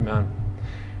Amen.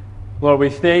 Lord, we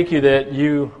thank you that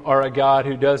you are a God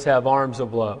who does have arms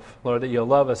of love. Lord, that you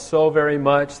love us so very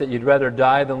much that you'd rather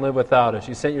die than live without us.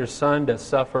 You sent your Son to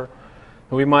suffer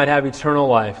that we might have eternal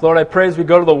life. Lord, I pray as we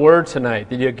go to the Word tonight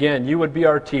that you would be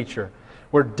our teacher.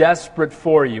 We're desperate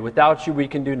for you. Without you, we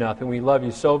can do nothing. We love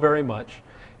you so very much.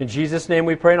 In Jesus' name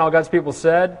we pray, and all God's people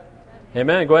said,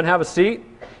 Amen. Go ahead and have a seat.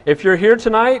 If you're here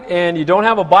tonight and you don't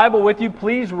have a Bible with you,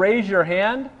 please raise your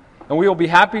hand, and we will be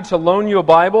happy to loan you a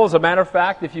Bible. As a matter of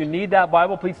fact, if you need that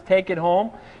Bible, please take it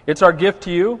home. It's our gift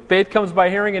to you. Faith comes by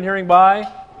hearing, and hearing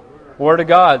by Word of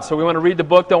God. So we want to read the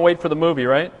book, don't wait for the movie,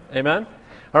 right? Amen?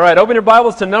 All right, open your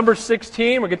Bibles to Numbers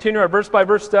 16. We'll continue our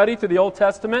verse-by-verse study through the Old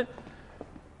Testament.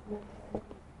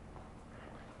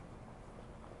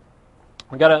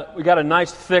 We got a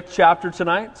nice thick chapter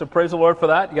tonight, so praise the Lord for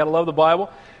that. You got to love the Bible.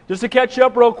 Just to catch you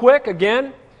up real quick,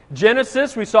 again,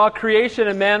 Genesis, we saw creation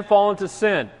and man fall into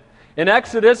sin. In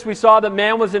Exodus, we saw that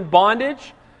man was in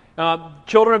bondage.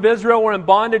 Children of Israel were in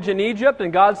bondage in Egypt,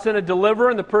 and God sent a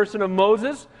deliverer in the person of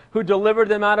Moses who delivered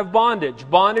them out of bondage.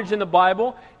 Bondage in the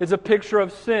Bible is a picture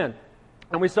of sin.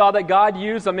 And we saw that God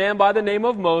used a man by the name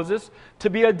of Moses to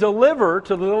be a deliverer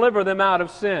to deliver them out of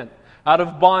sin, out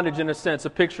of bondage in a sense, a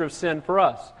picture of sin for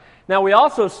us. Now we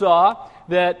also saw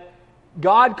that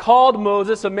God called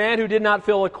Moses a man who did not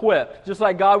feel equipped, just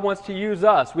like God wants to use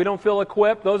us. We don't feel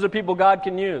equipped. Those are people God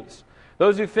can use.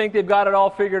 Those who think they've got it all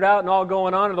figured out and all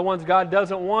going on are the ones God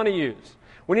doesn't want to use.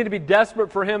 We need to be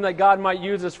desperate for Him that God might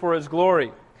use us for His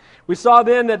glory. We saw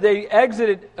then that they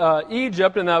exited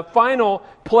Egypt, and the final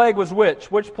plague was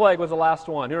which? Which plague was the last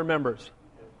one? Who remembers?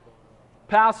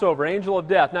 Passover, angel of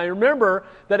death. Now you remember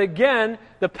that again,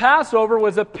 the Passover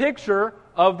was a picture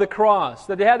of the cross.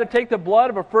 That they had to take the blood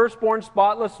of a firstborn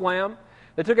spotless lamb.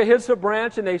 They took a hyssop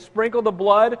branch and they sprinkled the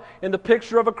blood in the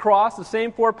picture of a cross, the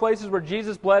same 4 places where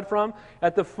Jesus bled from,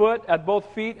 at the foot, at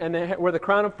both feet, and where the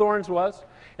crown of thorns was.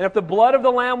 And if the blood of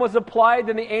the lamb was applied,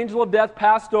 then the angel of death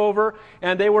passed over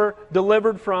and they were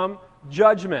delivered from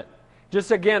judgment.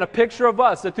 Just again, a picture of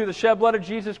us, that through the shed blood of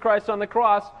Jesus Christ on the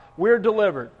cross, we're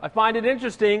delivered. I find it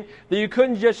interesting that you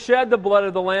couldn't just shed the blood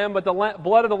of the lamb, but the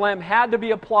blood of the lamb had to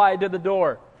be applied to the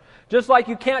door. Just like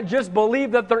you can't just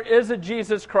believe that there is a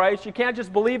Jesus Christ, you can't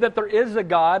just believe that there is a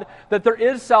God, that there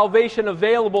is salvation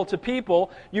available to people,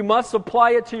 you must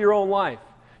apply it to your own life.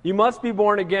 You must be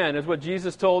born again, is what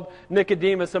Jesus told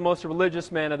Nicodemus, the most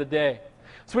religious man of the day.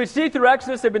 So we see through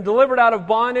Exodus they've been delivered out of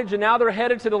bondage, and now they're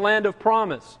headed to the land of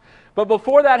promise. But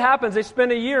before that happens, they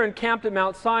spend a year encamped at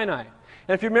Mount Sinai.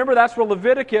 And if you remember, that's where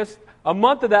Leviticus, a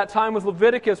month of that time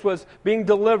Leviticus was being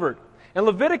delivered. And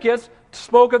Leviticus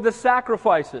spoke of the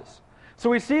sacrifices. So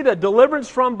we see the deliverance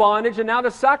from bondage, and now the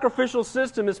sacrificial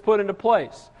system is put into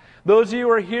place. Those of you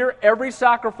who are here, every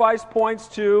sacrifice points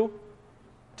to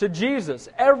Jesus.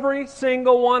 Every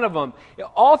single one of them.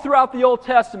 All throughout the Old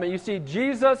Testament, you see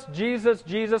Jesus, Jesus,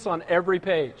 Jesus on every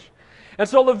page. And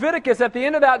so Leviticus, at the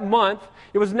end of that month,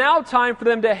 it was now time for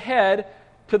them to head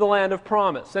to the land of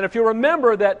promise. And if you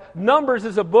remember that Numbers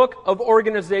is a book of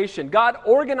organization. God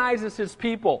organizes His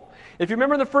people. If you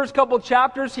remember in the first couple of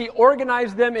chapters, He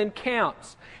organized them in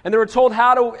camps. And they were told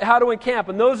how to encamp.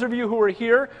 And those of you who were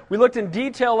here, we looked in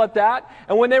detail at that.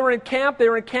 And when they were encamped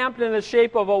in the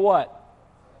shape of a what?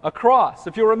 A cross.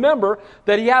 If you remember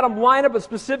that He had them line up a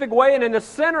specific way, and in the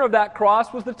center of that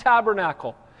cross was the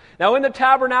tabernacle. Now in the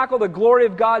tabernacle, the glory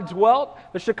of God dwelt,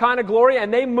 the Shekinah glory,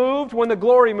 and they moved when the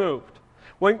glory moved.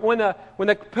 When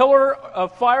the pillar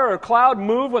of fire or cloud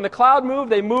moved, when the cloud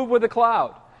moved, they moved with the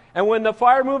cloud. And when the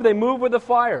fire moved, they moved with the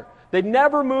fire. They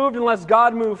never moved unless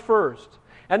God moved first.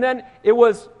 And then it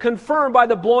was confirmed by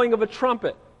the blowing of a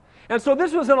trumpet. And so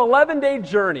this was an 11-day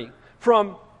journey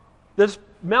from this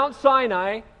Mount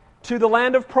Sinai to the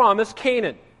land of promise,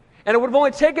 Canaan. And it would have only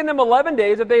taken them 11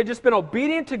 days if they had just been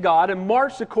obedient to God and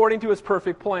marched according to His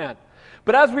perfect plan.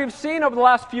 But as we've seen over the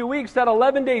last few weeks, that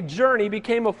 11-day journey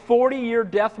became a 40-year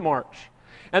death march.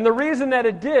 And the reason that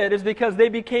it did is because they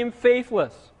became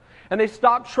faithless. And they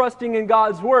stopped trusting in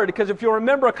God's Word. Because if you'll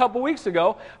remember a couple weeks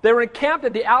ago, they were encamped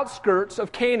at the outskirts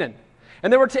of Canaan.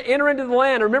 And they were to enter into the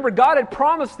land. Remember, God had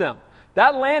promised them,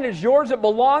 that land is yours, it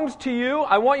belongs to you,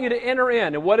 I want you to enter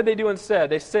in. And what did they do instead?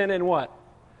 They sent in what?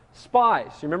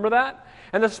 Spies. You remember that?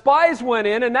 And the spies went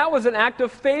in, and that was an act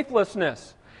of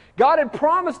faithlessness. God had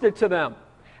promised it to them.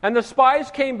 And the spies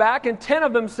came back, and 10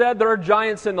 of them said, there are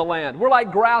giants in the land. We're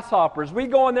like grasshoppers. We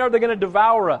go in there, they're going to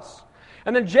devour us.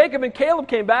 And then Jacob and Caleb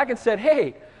came back and said,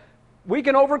 hey, we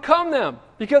can overcome them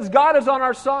because God is on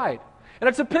our side. And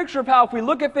it's a picture of how if we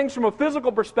look at things from a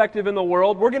physical perspective in the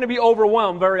world, we're going to be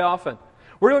overwhelmed very often.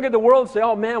 We're going to look at the world and say,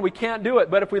 oh man, we can't do it.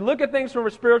 But if we look at things from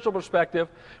a spiritual perspective,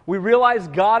 we realize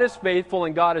God is faithful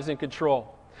and God is in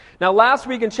control. Now last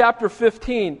week in chapter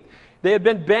 15, they had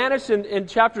been banished in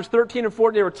chapters 13 and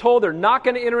 14. They were told they're not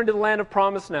going to enter into the land of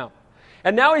promise now.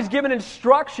 And now he's given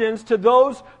instructions to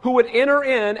those who would enter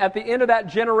in at the end of that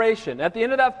generation. At the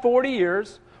end of that 40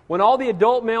 years, when all the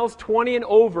adult males 20 and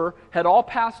over had all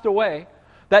passed away,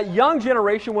 that young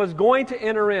generation was going to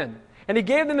enter in. And he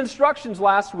gave them instructions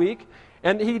last week,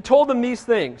 and he told them these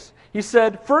things. He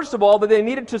said, first of all, that they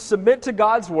needed to submit to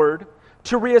God's word,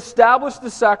 to reestablish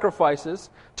the sacrifices,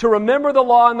 to remember the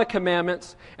law and the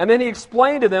commandments, and then he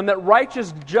explained to them that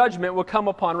righteous judgment would come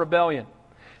upon rebellion.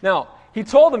 Now, he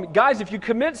told them, guys, if you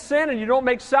commit sin and you don't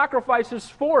make sacrifices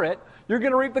for it, you're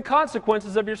going to reap the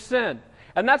consequences of your sin.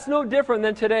 And that's no different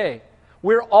than today.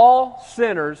 We're all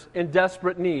sinners in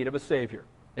desperate need of a Savior.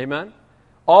 Amen?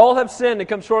 All have sinned and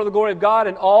come short of the glory of God,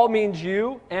 and all means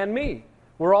you and me.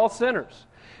 We're all sinners.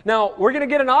 Now, we're going to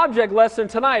get an object lesson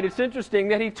tonight. It's interesting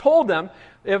that he told them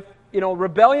if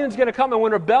rebellion is going to come, and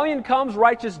when rebellion comes,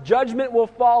 righteous judgment will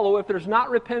follow if there's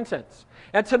not repentance.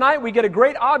 And tonight we get a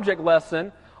great object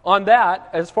lesson on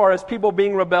that as far as people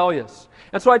being rebellious.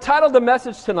 And so I titled the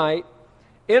message tonight,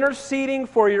 Interceding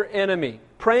for Your Enemy,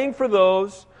 praying for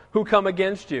those who come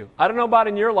against you. I don't know about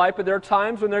in your life, but there are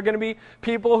times when there are going to be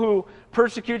people who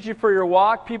persecute you for your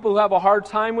walk, people who have a hard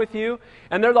time with you,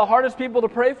 and they're the hardest people to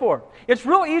pray for. It's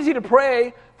real easy to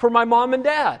pray for my mom and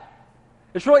dad.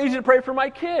 It's real easy to pray for my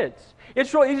kids.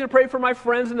 It's real easy to pray for my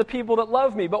friends and the people that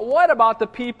love me. But what about the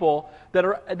people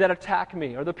that attack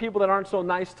me, or the people that aren't so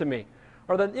nice to me?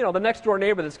 Or the next door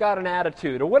neighbor that's got an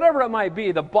attitude, or whatever it might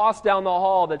be, the boss down the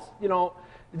hall that's,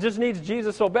 just needs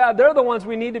Jesus so bad. They're the ones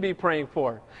we need to be praying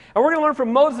for. And we're going to learn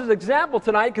from Moses' example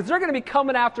tonight, because they're going to be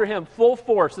coming after him full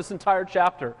force this entire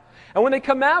chapter. And when they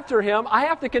come after him, I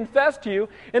have to confess to you,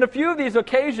 in a few of these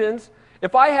occasions,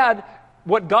 if I had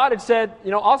what God had said,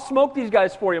 I'll smoke these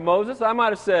guys for you, Moses, I might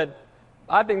have said,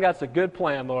 I think that's a good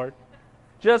plan, Lord.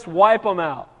 Just wipe them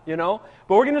out, But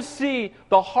we're going to see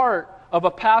the heart of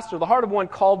a pastor, the heart of one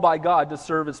called by God to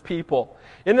serve his people.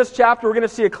 In this chapter, we're going to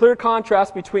see a clear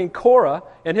contrast between Korah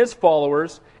and his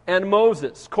followers and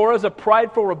Moses. Korah is a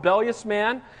prideful, rebellious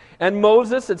man, and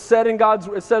Moses, it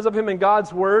says of him in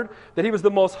God's word that he was the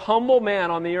most humble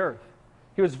man on the earth.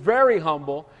 He was very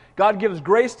humble. God gives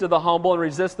grace to the humble and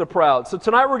resists the proud. So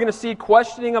tonight we're going to see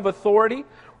questioning of authority.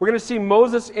 We're going to see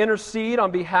Moses intercede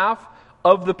on behalf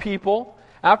of the people.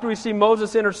 After we see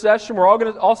Moses' intercession, we're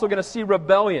also going to see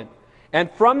rebellion. And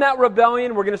from that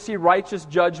rebellion, we're going to see righteous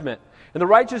judgment. And the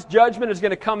righteous judgment is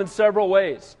going to come in several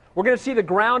ways. We're going to see the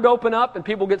ground open up and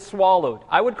people get swallowed.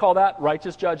 I would call that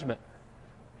righteous judgment.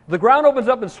 If the ground opens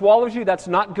up and swallows you, that's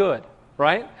not good,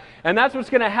 right? And that's what's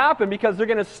going to happen, because they're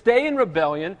going to stay in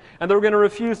rebellion and they're going to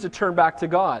refuse to turn back to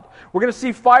God. We're going to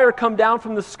see fire come down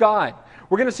from the sky.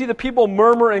 We're going to see the people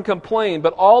murmur and complain.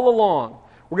 But all along,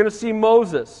 we're going to see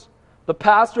Moses, the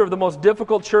pastor of the most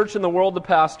difficult church in the world to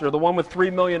pastor, the one with 3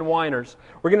 million whiners.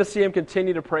 We're going to see him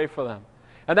continue to pray for them.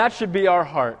 And that should be our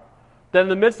heart. That in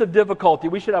the midst of difficulty,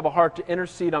 we should have a heart to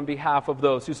intercede on behalf of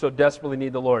those who so desperately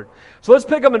need the Lord. So let's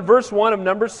pick up in verse 1 of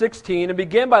Numbers 16 and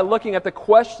begin by looking at the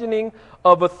questioning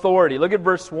of authority. Look at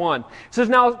verse 1. It says,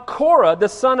 Now Korah, the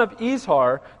son of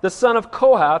Izhar, the son of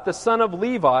Kohath, the son of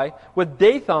Levi, with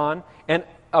Dathan and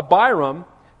Abiram,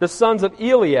 the sons of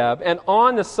Eliab, and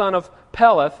On, the son of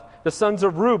Peleth, the sons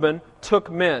of Reuben,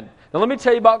 took men. Now let me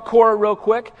tell you about Korah real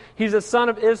quick. He's the son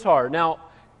of Izhar. Now,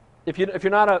 if you're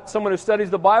not someone who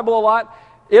studies the Bible a lot,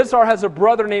 Izhar has a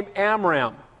brother named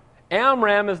Amram.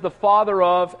 Amram is the father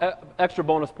of, extra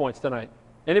bonus points tonight.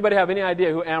 Anybody have any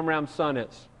idea who Amram's son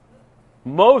is?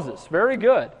 Moses. Very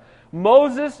good.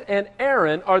 Moses and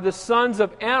Aaron are the sons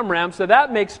of Amram, so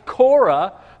that makes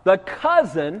Korah the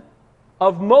cousin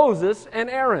of Moses and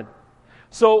Aaron.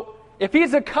 So if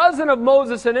he's a cousin of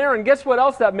Moses and Aaron, guess what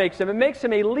else that makes him? It makes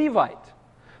him a Levite.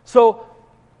 So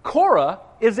Korah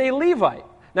is a Levite.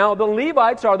 Now the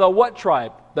Levites are the what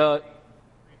tribe? The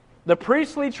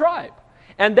priestly tribe.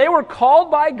 And they were called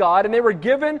by God, and they were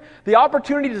given the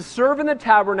opportunity to serve in the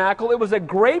tabernacle. It was a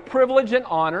great privilege and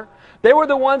honor. They were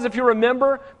the ones, if you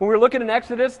remember, when we were looking in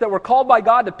Exodus, that were called by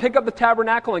God to pick up the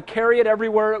tabernacle and carry it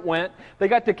everywhere it went. They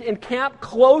got to encamp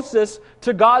closest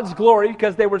to God's glory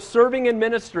because they were serving in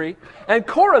ministry. And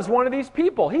Korah is one of these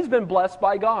people. He's been blessed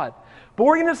by God. But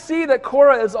we're going to see that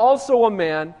Korah is also a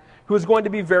man who is going to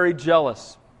be very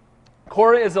jealous.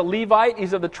 Korah is a Levite.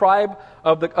 He's of the tribe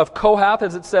of Kohath,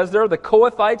 as it says there. The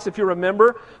Kohathites, if you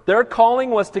remember, their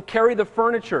calling was to carry the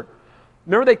furniture.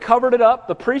 Remember, they covered it up.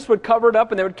 The priest would cover it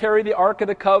up, and they would carry the Ark of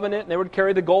the Covenant, and they would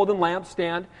carry the golden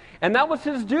lampstand. And that was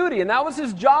his duty, and that was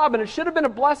his job, and it should have been a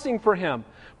blessing for him.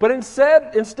 But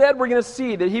instead we're going to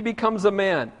see that he becomes a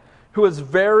man who is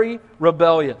very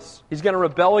rebellious. He's going to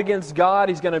rebel against God.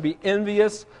 He's going to be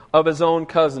envious of his own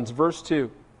cousins. Verse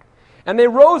 2. And they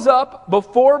rose up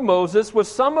before Moses with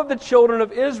some of the children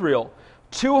of Israel,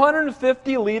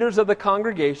 250 leaders of the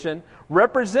congregation,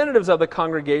 representatives of the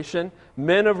congregation,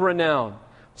 men of renown.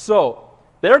 So,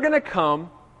 they're going to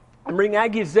come and bring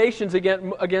accusations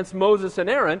against Moses and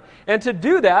Aaron. And to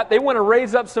do that, they want to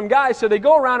raise up some guys. So they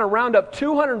go around and round up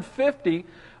 250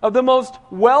 of the most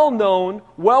well-known,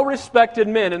 well-respected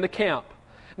men in the camp.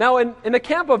 Now, in the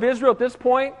camp of Israel at this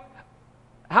point,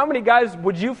 how many guys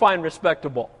would you find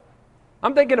respectable?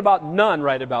 I'm thinking about none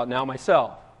right about now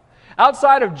myself.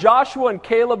 Outside of Joshua and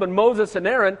Caleb and Moses and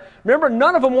Aaron, remember,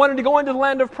 none of them wanted to go into the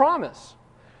land of promise.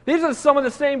 These are some of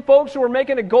the same folks who were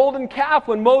making a golden calf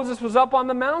when Moses was up on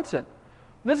the mountain.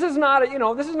 This is not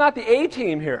the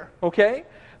A-team here, okay?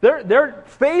 They're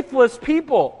faithless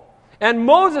people. And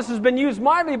Moses has been used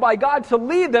mightily by God to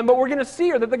lead them, but we're going to see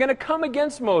here that they're going to come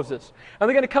against Moses. And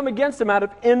they're going to come against him out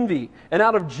of envy and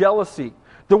out of jealousy.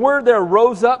 The word there,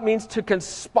 rose up, means to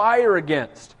conspire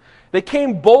against. They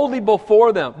came boldly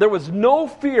before them. There was no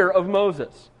fear of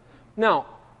Moses. Now,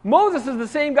 Moses is the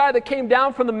same guy that came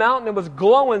down from the mountain and was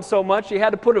glowing so much he had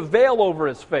to put a veil over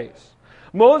his face.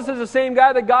 Moses is the same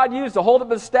guy that God used to hold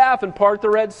up his staff and part the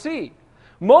Red Sea.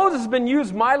 Moses has been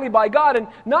used mightily by God, and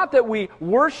not that we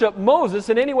worship Moses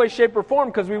in any way, shape, or form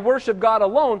because we worship God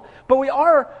alone, but we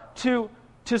are to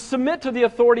submit to the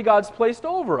authority God's placed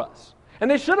over us. And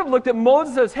they should have looked at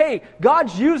Moses as, hey,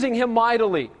 God's using him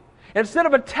mightily. Instead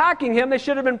of attacking him, they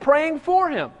should have been praying for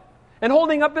him and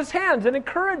holding up his hands and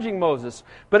encouraging Moses.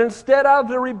 But instead, out of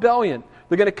their rebellion,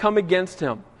 they're going to come against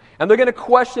him. And they're going to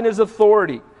question his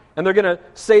authority. And they're going to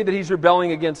say that he's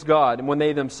rebelling against God, and when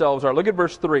they themselves are. Look at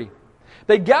verse 3.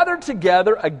 They gathered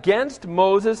together against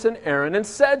Moses and Aaron and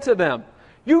said to them,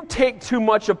 you take too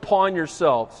much upon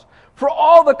yourselves, for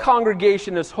all the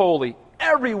congregation is holy,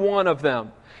 every one of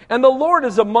them. And the Lord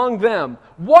is among them.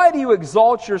 Why do you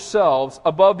exalt yourselves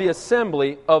above the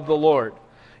assembly of the Lord?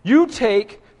 You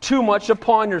take too much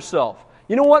upon yourself.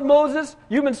 You know what, Moses?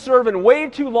 You've been serving way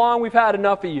too long. We've had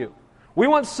enough of you. We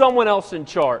want someone else in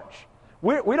charge.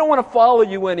 We don't want to follow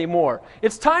you anymore.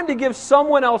 It's time to give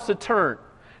someone else a turn.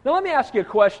 Now let me ask you a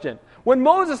question. When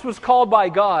Moses was called by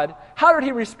God, how did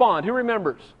he respond? Who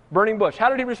remembers? Burning bush. How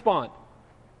did he respond?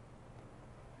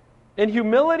 In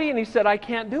humility, and he said, I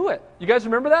can't do it. You guys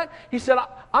remember that? He said,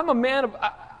 I'm a man of,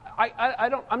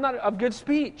 I'm not of good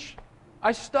speech.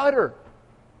 I stutter.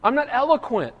 I'm not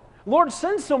eloquent. Lord,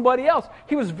 send somebody else.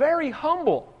 He was very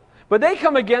humble. But they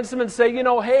come against him and say,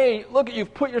 hey, look,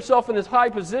 you've put yourself in this high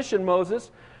position, Moses.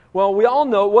 Well, we all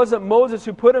know it wasn't Moses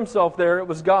who put himself there, it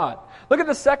was God. Look at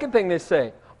the second thing they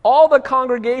say. All the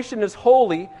congregation is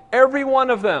holy, every one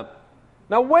of them.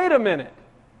 Now, wait a minute.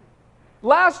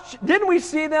 Didn't we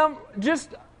see them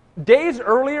just days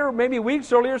earlier, maybe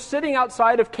weeks earlier, sitting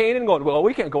outside of Canaan going, well,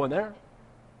 we can't go in there.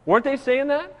 Weren't they saying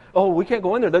that? Oh, we can't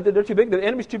go in there. They're too big. The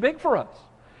enemy's too big for us.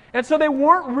 And so they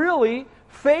weren't really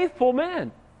faithful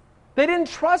men. They didn't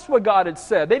trust what God had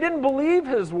said. They didn't believe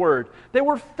His word. They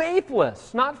were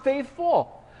faithless, not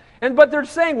faithful. But they're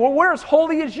saying, well, we're as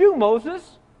holy as you, Moses.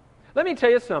 Let me tell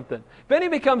you something. If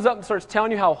anybody comes up and starts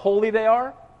telling you how holy they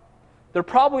are, they're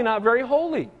probably not very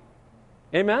holy.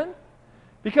 Amen?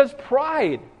 Because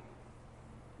pride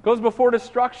goes before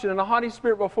destruction and a haughty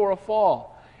spirit before a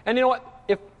fall. And you know what?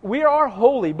 If we are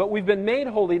holy, but we've been made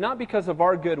holy not because of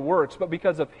our good works, but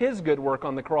because of His good work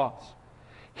on the cross.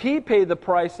 He paid the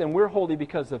price and we're holy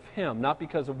because of Him, not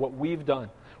because of what we've done.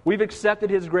 We've accepted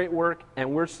His great work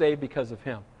and we're saved because of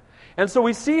Him. And so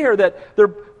we see here that they're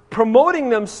promoting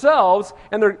themselves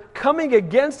and they're coming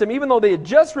against Him even though they had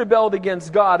just rebelled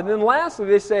against God. And then lastly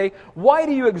they say, why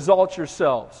do you exalt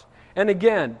yourselves? And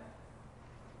again,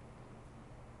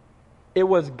 it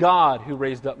was God who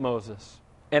raised up Moses.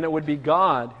 And it would be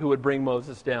God who would bring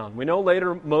Moses down. We know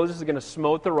later Moses is going to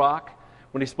smote the rock.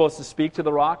 When he's supposed to speak to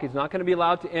the rock, he's not going to be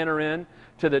allowed to enter in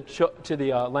to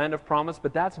the land of promise,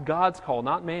 but that's God's call,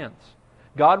 not man's.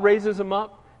 God raises him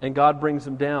up, and God brings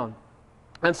him down.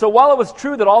 And so while it was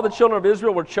true that all the children of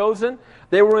Israel were chosen,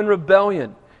 they were in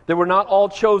rebellion. They were not all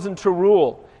chosen to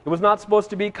rule. It was not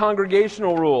supposed to be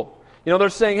congregational rule. They're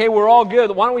saying, hey, we're all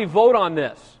good. Why don't we vote on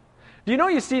this? Do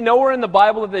you see nowhere in the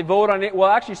Bible that they vote on it? Well,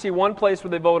 actually, see one place where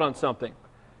they vote on something.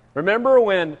 Remember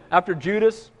when, after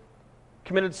Judas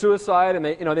committed suicide and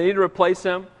they needed to replace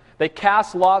him, they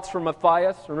cast lots for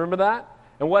Matthias. Remember that?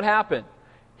 And what happened?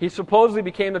 He supposedly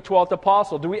became the 12th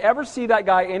apostle. Do we ever see that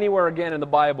guy anywhere again in the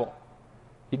Bible?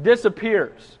 He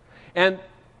disappears. And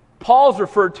Paul's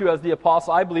referred to as the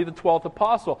apostle, I believe the 12th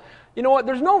apostle. You know what?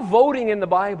 There's no voting in the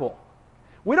Bible.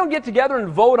 We don't get together and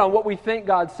vote on what we think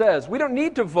God says. We don't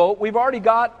need to vote. We've already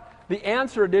got the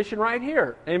answer edition right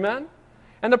here. Amen?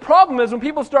 And the problem is when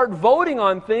people start voting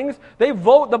on things, they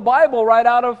vote the Bible right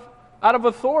out of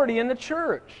authority in the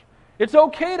church. It's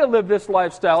okay to live this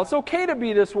lifestyle. It's okay to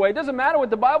be this way. It doesn't matter what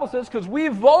the Bible says because we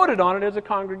voted on it as a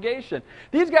congregation.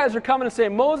 These guys are coming and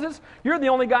saying, Moses, you're the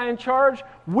only guy in charge.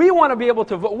 We want to be able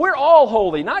to vote. We're all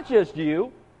holy, not just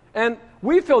you. And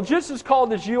we feel just as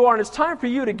called as you are, and it's time for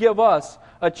you to give us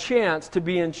a chance to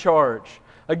be in charge.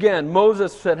 Again,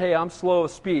 Moses said, hey, I'm slow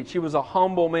of speech. He was a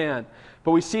humble man.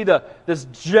 But we see this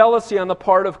jealousy on the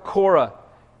part of Korah.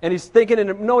 And he's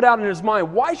thinking, no doubt in his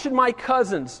mind, why should my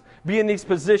cousins be in these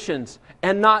positions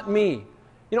and not me?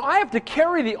 You know, I have to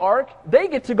carry the ark. They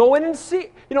get to go in and see.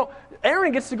 You know,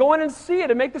 Aaron gets to go in and see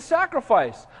it and make the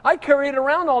sacrifice. I carry it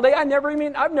around all day. I've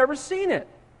never seen it.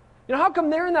 You know, how come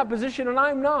they're in that position and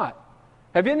I'm not?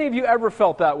 Have any of you ever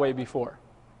felt that way before?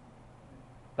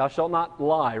 Thou shalt not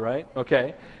lie, right?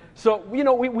 Okay. So, you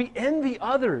know, we envy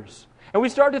others. And we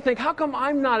start to think, how come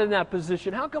I'm not in that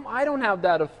position? How come I don't have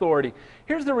that authority?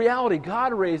 Here's the reality.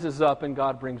 God raises up and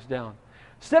God brings down.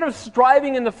 Instead of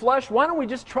striving in the flesh, why don't we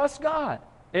just trust God?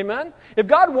 Amen? If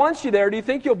God wants you there, do you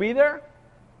think you'll be there?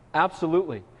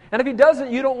 Absolutely. And if He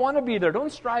doesn't, you don't want to be there.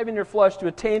 Don't strive in your flesh to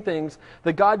attain things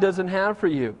that God doesn't have for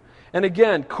you. And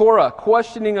again, Korah,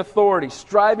 questioning authority,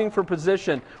 striving for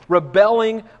position,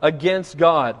 rebelling against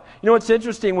God. You know what's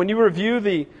interesting? When you review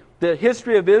the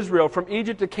history of Israel from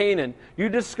Egypt to Canaan, you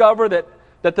discover that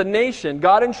the nation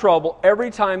got in trouble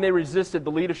every time they resisted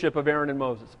the leadership of Aaron and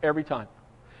Moses. Every time.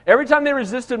 Every time they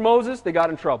resisted Moses, they got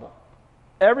in trouble.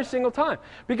 Every single time.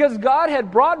 Because God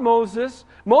had brought Moses.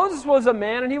 Moses was a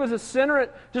man and he was a sinner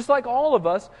just like all of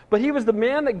us, but he was the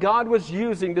man that God was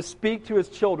using to speak to His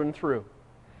children through.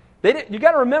 You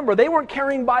got to remember, they weren't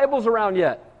carrying Bibles around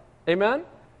yet. Amen?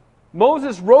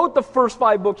 Moses wrote the first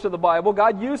 5 books of the Bible.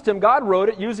 God used him. God wrote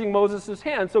it using Moses'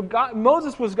 hand. So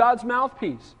Moses was God's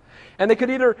mouthpiece. And they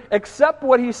could either accept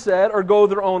what he said or go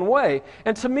their own way.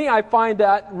 And to me, I find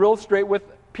that real straight with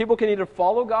people can either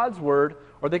follow God's word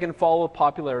or they can follow the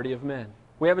popularity of men.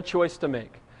 We have a choice to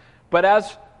make. But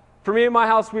as for me and my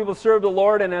house, we will serve the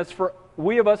Lord. And as for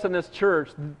we of us in this church,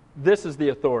 this is the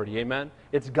authority. Amen?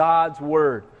 It's God's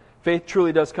word. Faith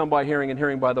truly does come by hearing, and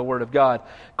hearing by the word of God.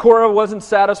 Korah wasn't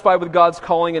satisfied with God's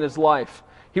calling in his life.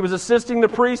 He was assisting the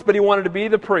priest, but he wanted to be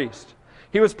the priest.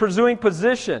 He was pursuing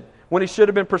position when he should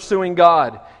have been pursuing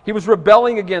God. He was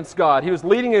rebelling against God. He was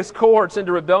leading his cohorts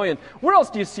into rebellion. Where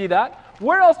else do you see that?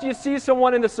 Where else do you see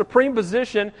someone in the supreme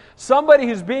position, somebody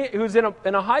who's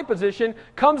in a high position,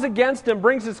 comes against him,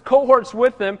 brings his cohorts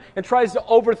with them, and tries to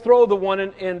overthrow the one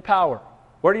in power?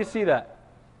 Where do you see that?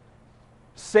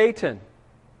 Satan.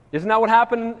 Isn't that what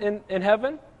happened in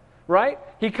heaven? Right?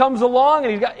 He comes along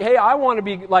and hey, I want to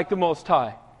be like the Most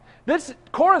High. This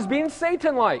Korah's being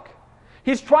Satan-like.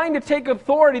 He's trying to take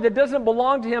authority that doesn't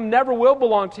belong to him, never will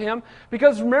belong to him.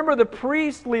 Because remember, the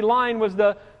priestly line was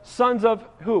the sons of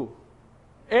who?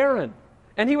 Aaron.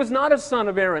 And he was not a son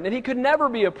of Aaron, and he could never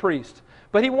be a priest.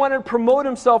 But he wanted to promote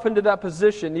himself into that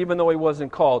position, even though he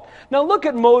wasn't called. Now look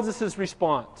at Moses'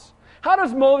 response. How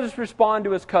does Moses respond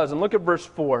to his cousin? Look at verse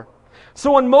 4.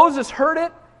 So when Moses heard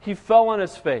it, he fell on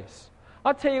his face.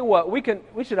 I'll tell you what,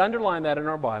 we should underline that in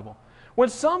our Bible. When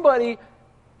somebody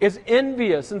is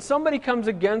envious and somebody comes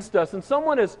against us and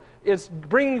someone is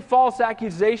bringing false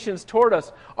accusations toward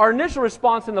us, our initial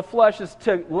response in the flesh is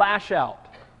to lash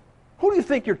out. Who do you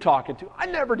think you're talking to? I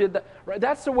never did that. Right?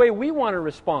 That's the way we want to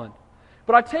respond.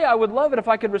 But I tell you, I would love it if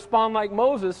I could respond like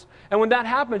Moses, and when that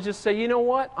happens, just say, you know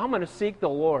what? I'm going to seek the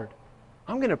Lord.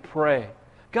 I'm going to pray.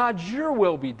 God, your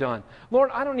will be done. Lord,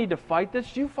 I don't need to fight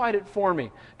this. You fight it for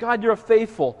me. God, you're a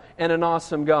faithful and an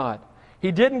awesome God.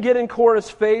 He didn't get in Korah's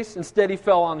face. Instead, he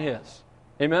fell on his.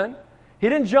 Amen? He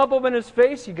didn't jump up in his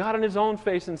face. He got on his own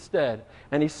face instead.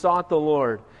 And he sought the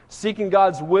Lord, seeking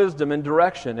God's wisdom and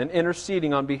direction and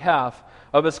interceding on behalf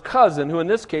of his cousin, who in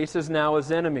this case is now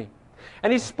his enemy.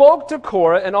 And he spoke to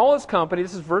Korah and all his company,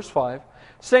 this is verse 5,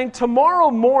 saying, tomorrow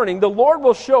morning the Lord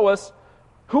will show us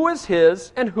who is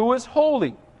his and who is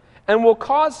holy, and will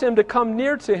cause him to come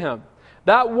near to him.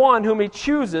 That one whom he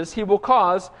chooses, he will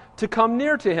cause to come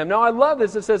near to him. Now I love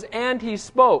this. It says, and he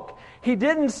spoke. He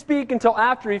didn't speak until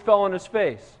after he fell on his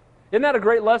face. Isn't that a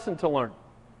great lesson to learn?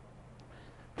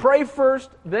 Pray first,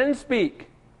 then speak.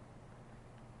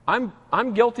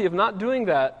 I'm guilty of not doing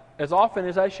that as often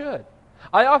as I should.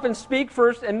 I often speak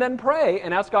first and then pray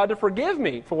and ask God to forgive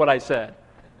me for what I said.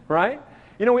 right?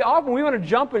 We want to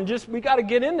jump and we got to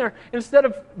get in there instead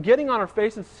of getting on our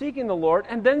face and seeking the Lord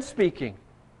and then speaking.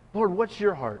 Lord, what's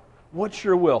your heart? What's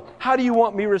your will? How do you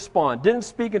want me to respond? Didn't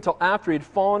speak until after he'd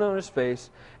fallen on his face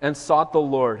and sought the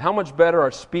Lord. How much better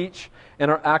our speech and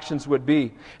our actions would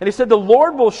be. And he said, the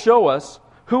Lord will show us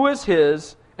who is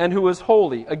his and who is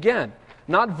holy. Again,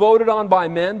 not voted on by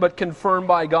men, but confirmed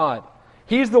by God.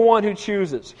 He's the one who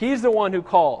chooses. He's the one who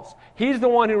calls. He's the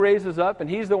one who raises up, and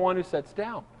he's the one who sets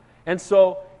down. And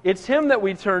so, it's him that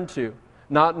we turn to,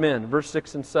 not men. Verse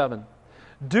 6 and 7.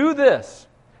 Do this.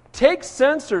 Take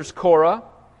censers, Korah,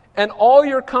 and all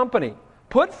your company.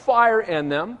 Put fire in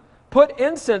them. Put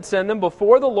incense in them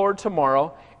before the Lord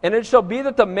tomorrow. And it shall be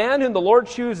that the man whom the Lord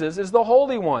chooses is the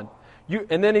Holy One.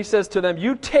 And then he says to them,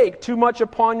 you take too much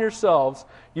upon yourselves,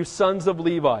 you sons of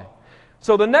Levi.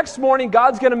 So the next morning,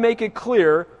 God's going to make it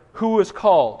clear who is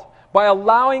called by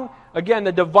allowing, again,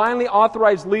 the divinely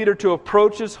authorized leader to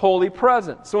approach his holy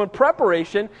presence. So in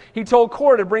preparation, he told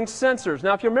Korah to bring censers.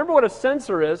 Now, if you remember what a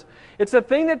censer is, it's a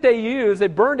thing that they use. They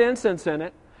burned incense in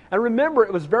it. And remember,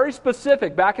 it was very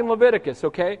specific back in Leviticus,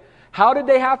 okay? How did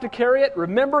they have to carry it?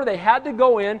 Remember, they had to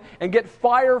go in and get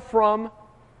fire from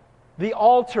the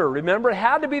altar. Remember, it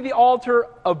had to be the altar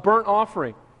of burnt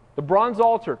offering. The bronze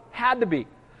altar had to be.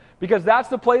 Because that's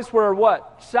the place where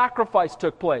what? Sacrifice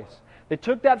took place. They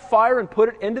took that fire and put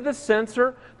it into the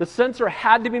censer. The censer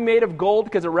had to be made of gold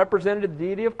because it represented the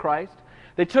deity of Christ.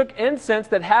 They took incense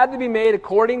that had to be made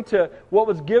according to what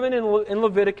was given in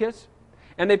Leviticus.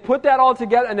 And they put that all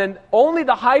together, and then only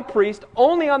the high priest,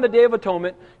 only on the Day of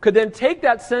Atonement, could then take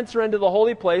that censer into the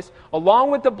holy place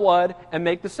along with the blood and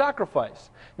make the sacrifice.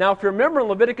 Now, if you remember in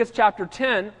Leviticus chapter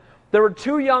 10, there were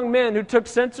two young men who took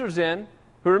censers in.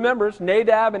 Who remembers?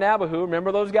 Nadab and Abihu.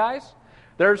 Remember those guys?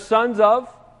 They're sons of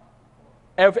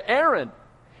Aaron.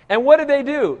 And what did they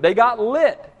do? They got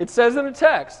lit. It says in the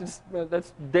text.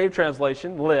 That's Dave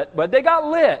translation, lit. But they got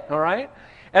lit, all right?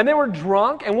 And they were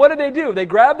drunk, and what did they do? They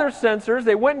grabbed their censers,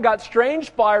 they went and got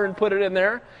strange fire and put it in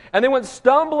there, and they went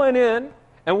stumbling in,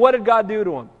 and what did God do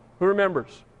to them? Who remembers?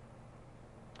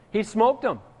 He smoked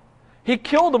them. He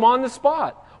killed them on the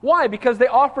spot. Why? Because they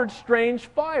offered strange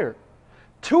fire.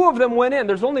 Two of them went in.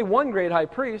 There's only one great high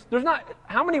priest.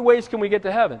 How many ways can we get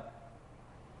to heaven?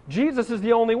 Jesus is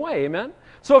the only way, amen?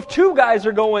 So if two guys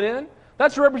are going in,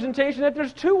 that's a representation that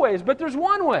there's two ways, but there's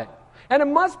one way. And it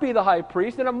must be the high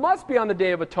priest, and it must be on the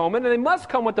Day of Atonement, and they must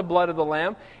come with the blood of the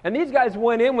Lamb. And these guys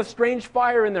went in with strange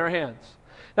fire in their hands.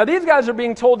 Now these guys are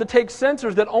being told to take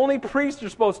censers that only priests are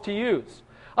supposed to use.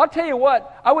 I'll tell you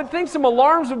what, I would think some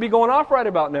alarms would be going off right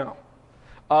about now.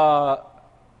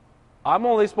 I'm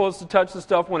only supposed to touch the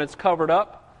stuff when it's covered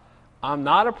up. I'm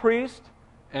not a priest,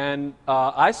 and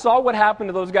I saw what happened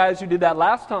to those guys who did that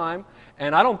last time,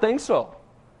 and I don't think so.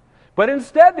 But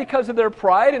instead, because of their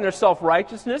pride and their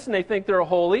self-righteousness, and they think they're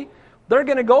holy, they're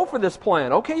going to go for this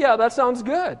plan. Okay, yeah, that sounds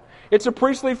good. It's a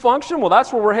priestly function. Well,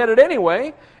 that's where we're headed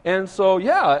anyway. And so,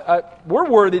 we're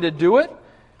worthy to do it.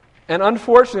 And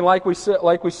unfortunately,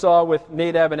 like we saw with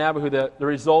Nadab and Abihu, the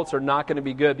results are not going to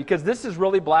be good. Because this is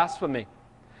really blasphemy.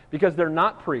 Because they're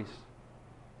not priests.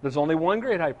 There's only one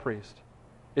great high priest.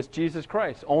 It's Jesus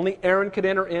Christ. Only Aaron could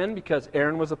enter in because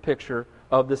Aaron was a picture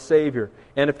of the Savior.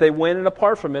 And if they went in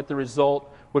apart from it, the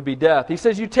result would be death. He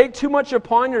says, you take too much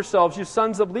upon yourselves, you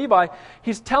sons of Levi.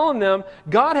 He's telling them,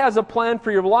 God has a plan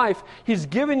for your life. He's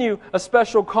given you a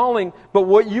special calling, but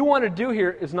what you want to do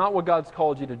here is not what God's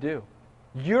called you to do.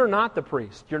 You're not the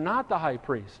priest. You're not the high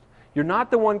priest. You're not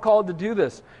the one called to do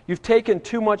this. You've taken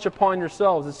too much upon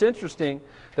yourselves. It's interesting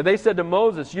that they said to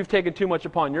Moses, you've taken too much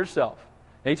upon yourself.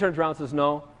 And he turns around and says,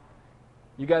 no,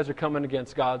 you guys are coming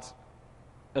against God's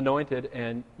anointed,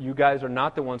 and you guys are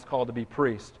not the ones called to be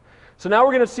priests. So now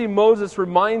we're going to see Moses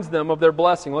reminds them of their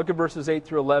blessing. Look at verses 8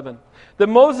 through 11.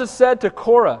 Then Moses said to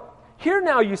Korah, hear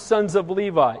now, you sons of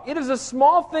Levi, it is a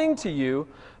small thing to you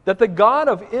that the God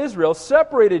of Israel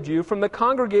separated you from the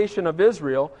congregation of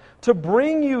Israel to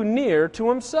bring you near to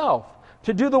himself,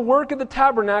 to do the work of the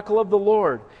tabernacle of the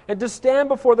Lord, and to stand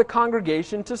before the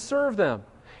congregation to serve them,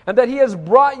 and that he has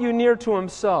brought you near to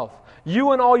himself,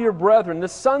 you and all your brethren, the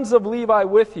sons of Levi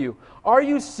with you. Are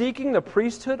you seeking the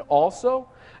priesthood also?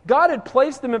 God had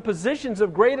placed them in positions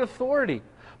of great authority.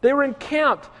 They were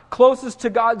encamped closest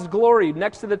to God's glory,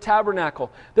 next to the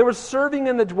tabernacle. They were serving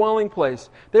in the dwelling place.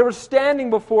 They were standing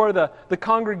before the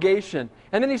congregation.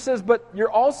 And then he says, but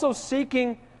you're also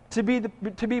seeking to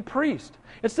be priest.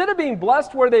 Instead of being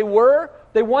blessed where they were,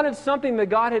 they wanted something that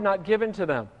God had not given to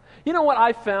them. You know what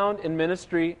I found in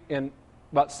ministry, in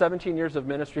about 17 years of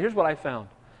ministry? Here's what I found.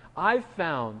 I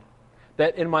found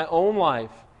that in my own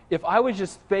life, if I was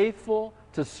just faithful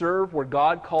to serve where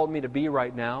God called me to be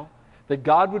right now, that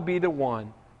God would be the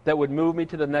one that would move me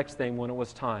to the next thing when it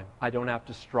was time. I don't have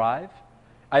to strive.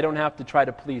 I don't have to try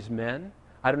to please men.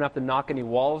 I don't have to knock any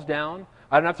walls down.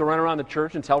 I don't have to run around the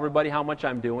church and tell everybody how much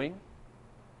I'm doing.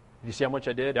 You see how much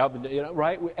I did?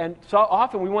 Right? And so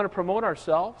often we want to promote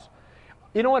ourselves.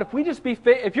 You know what? If we just be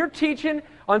if you're teaching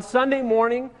on Sunday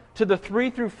morning to the 3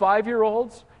 through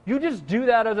 5-year-olds, you just do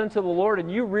that as unto the Lord,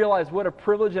 and you realize what a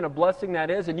privilege and a blessing that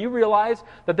is, and you realize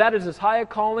that that is as high a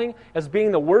calling as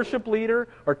being the worship leader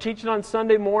or teaching on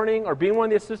Sunday morning or being one of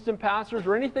the assistant pastors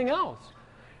or anything else.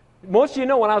 Most of you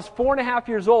know, when I was 4.5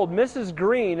 years old, Mrs.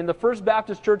 Green in the First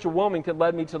Baptist Church of Wilmington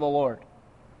led me to the Lord.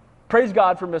 Praise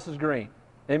God for Mrs. Green.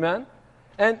 Amen?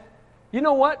 And you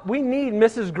know what? We need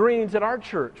Mrs. Greens at our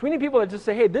church. We need people that just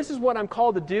say, hey, this is what I'm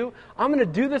called to do. I'm going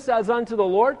to do this as unto the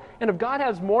Lord. And if God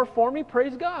has more for me,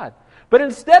 praise God. But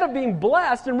instead of being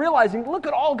blessed and realizing, look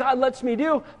at all God lets me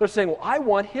do, they're saying, well, I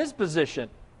want his position.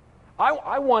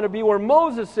 I want to be where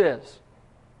Moses is.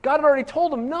 God had already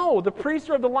told him, no, the priests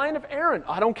are of the line of Aaron.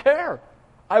 I don't care.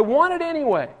 I want it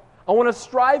anyway. I want to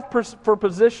strive for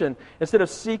position instead of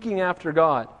seeking after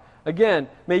God. Again,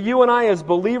 may you and I as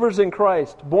believers in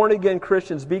Christ, born-again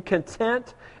Christians, be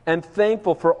content and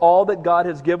thankful for all that God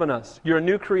has given us. You're a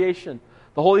new creation.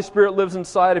 The Holy Spirit lives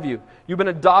inside of you. You've been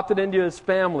adopted into His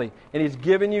family, and He's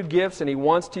given you gifts, and He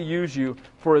wants to use you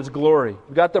for His glory.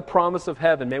 We've got the promise of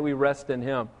heaven. May we rest in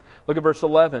Him. Look at verse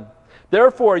 11.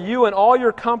 Therefore, you and all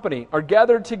your company are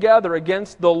gathered together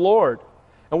against the Lord.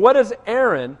 And what is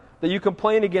Aaron that you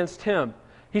complain against him?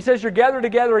 He says you're gathered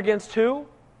together against who?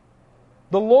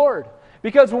 The Lord.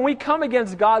 Because when we come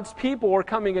against God's people, we're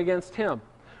coming against Him.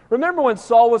 Remember when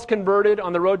Saul was converted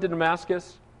on the road to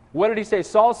Damascus? What did he say?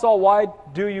 Saul, Saul, why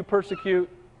do you persecute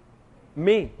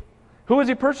me? Who is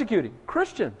he persecuting?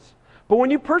 Christians. But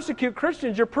when you persecute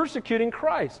Christians, you're persecuting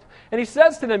Christ. And he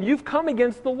says to them, you've come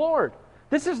against the Lord.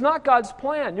 This is not God's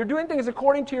plan. You're doing things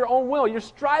according to your own will. You're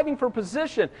striving for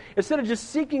position instead of just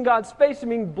seeking God's face and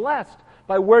being blessed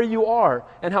by where you are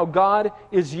and how God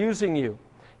is using you.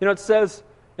 You know, it says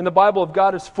in the Bible, if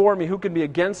God is for me, who can be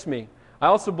against me? I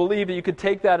also believe that you could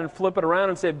take that and flip it around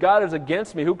and say, if God is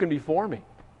against me, who can be for me?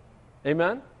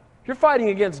 Amen? If you're fighting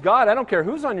against God, I don't care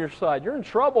who's on your side. You're in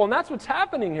trouble, and that's what's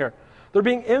happening here. They're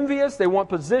being envious. They want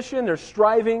position. They're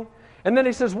striving. And then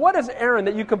he says, what is Aaron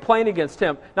that you complain against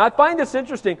him? Now, I find this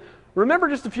interesting. Remember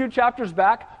just a few chapters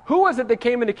back? Who was it that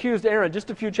came and accused Aaron just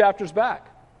a few chapters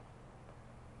back?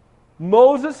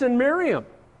 Moses and Miriam.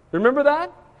 Remember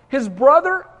that? His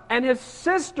brother and his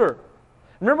sister.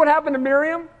 Remember what happened to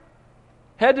Miriam?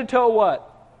 Head to toe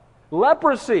what?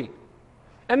 Leprosy.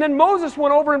 And then Moses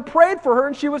went over and prayed for her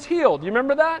and she was healed. You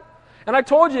remember that? And I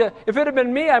told you, if it had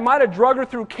been me, I might have drug her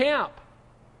through camp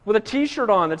with a t-shirt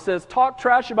on that says, talk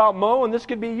trash about Mo and this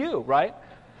could be you, right?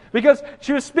 Because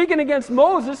she was speaking against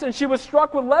Moses and she was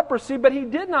struck with leprosy, but he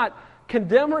did not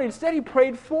condemn her. Instead, he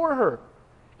prayed for her.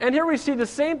 And here we see the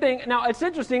same thing. Now, it's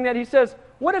interesting that he says,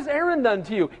 what has Aaron done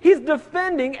to you? He's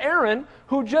defending Aaron,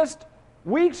 who just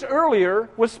weeks earlier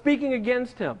was speaking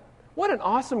against him. What an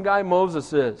awesome guy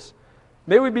Moses is.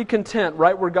 May we be content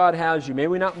right where God has you. May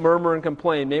we not murmur and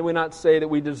complain. May we not say that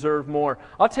we deserve more.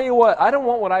 I'll tell you what, I don't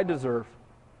want what I deserve.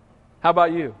 How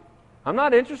about you? I'm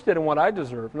not interested in what I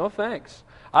deserve. No thanks.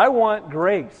 I want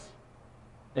grace.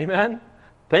 Amen?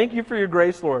 Thank you for your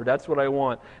grace, Lord. That's what I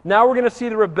want. Now we're going to see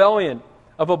the rebellion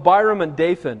of Abiram and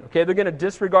Dathan. Okay, they're going to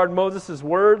disregard Moses'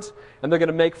 words and they're going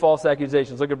to make false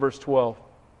accusations. Look at verse 12.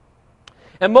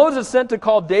 And Moses sent to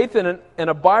call Dathan and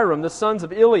Abiram, the sons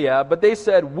of Eliab, but they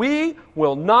said, we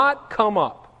will not come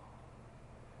up.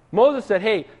 Moses said,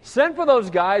 hey, send for those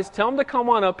guys, tell them to come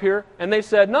on up here. And they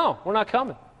said, no, we're not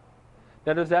coming.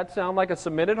 Now, does that sound like a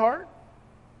submitted heart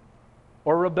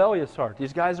or a rebellious heart?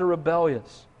 These guys are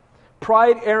rebellious.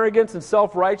 Pride, arrogance, and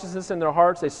self-righteousness in their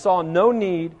hearts, they saw no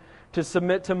need to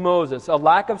submit to Moses. A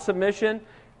lack of submission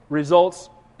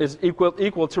is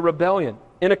equal to rebellion.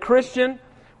 In a Christian,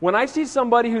 when I see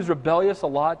somebody who's rebellious a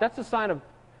lot, that's a sign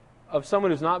of someone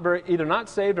who's either not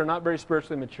saved or not very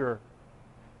spiritually mature.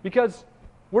 Because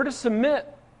we're to submit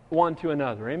one to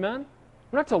another. Amen?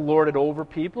 We're not to lord it over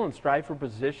people and strive for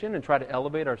position and try to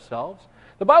elevate ourselves.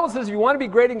 The Bible says if you want to be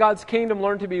great in God's kingdom,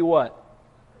 learn to be what?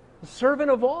 A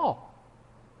servant of all.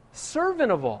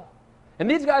 Servant of all. And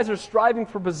these guys are striving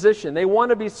for position. They want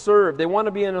to be served. They want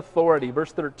to be in authority.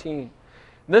 Verse 13.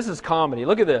 And this is comedy.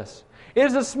 Look at this. It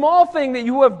is a small thing that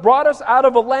you have brought us out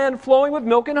of a land flowing with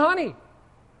milk and honey.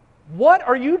 What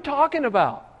are you talking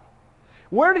about?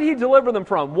 Where did he deliver them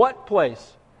from? What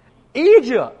place?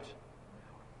 Egypt.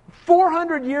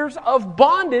 400 years of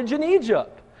bondage in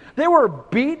Egypt. They were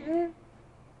beaten.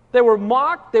 They were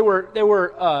mocked. They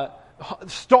were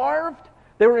starved.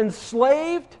 They were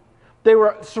enslaved. They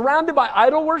were surrounded by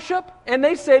idol worship. And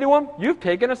they say to him, "You've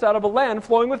taken us out of a land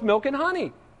flowing with milk and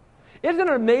honey." Isn't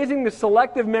it amazing the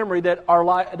selective memory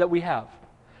that we have?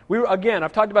 Again,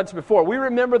 I've talked about this before. We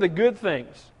remember the good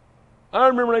things. I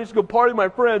remember when I used to go party with my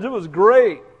friends. It was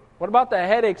great. What about the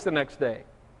headaches the next day?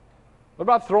 What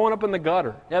about throwing up in the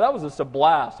gutter? Yeah, that was just a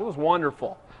blast. It was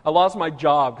wonderful. I lost my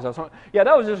job because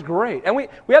that was just great. And we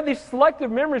have these selective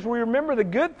memories where we remember the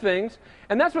good things,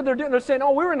 and that's what they're doing. They're saying,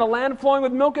 "Oh, we were in a land flowing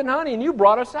with milk and honey, and you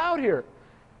brought us out here."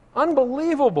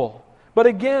 Unbelievable. But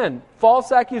again,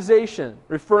 false accusation,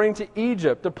 referring to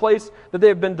Egypt, a place that they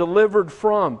have been delivered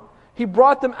from. He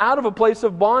brought them out of a place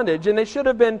of bondage, and they should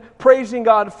have been praising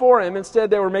God for him. Instead,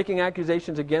 they were making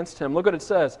accusations against him. Look what it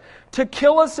says. "To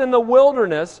kill us in the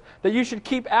wilderness, that you should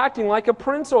keep acting like a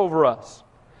prince over us."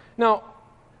 Now,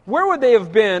 where would they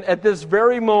have been at this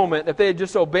very moment if they had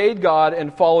just obeyed God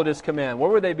and followed his command? Where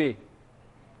would they be?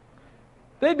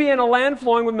 They'd be in a land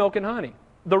flowing with milk and honey.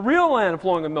 The real land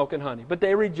flowing with milk and honey. But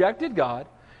they rejected God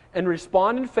and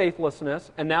responded in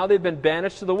faithlessness, and now they've been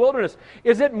banished to the wilderness.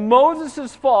 Is it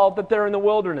Moses' fault that they're in the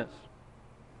wilderness?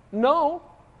 No.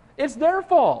 It's their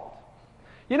fault.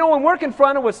 You know, when we're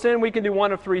confronted with sin, we can do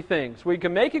one of three things. We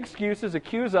can make excuses,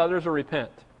 accuse others, or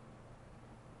repent.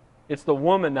 It's the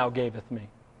woman thou gaveth me.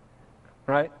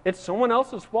 Right? It's someone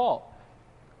else's fault.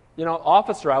 You know,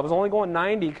 officer, I was only going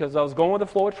 90 because I was going with the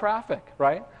flow of traffic.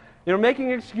 Right? You know,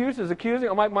 making excuses, accusing,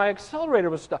 oh, my accelerator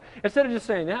was stuck. Instead of just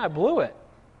saying, "Yeah, I blew it."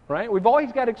 Right? We've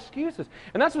always got excuses.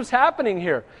 And that's what's happening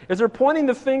here, is they're pointing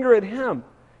the finger at him.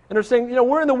 And they're saying,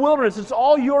 "We're in the wilderness. It's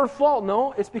all your fault."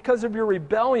 No, it's because of your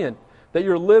rebellion that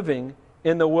you're living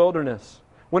in the wilderness.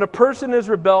 When a person is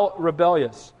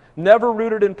rebellious, never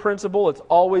rooted in principle, it's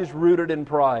always rooted in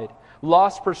pride.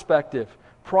 Lost perspective,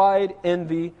 pride,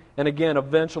 envy, and again,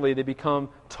 eventually they become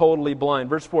totally blind.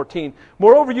 Verse 14,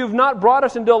 "Moreover, you have not brought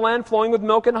us into a land flowing with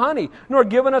milk and honey, nor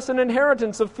given us an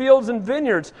inheritance of fields and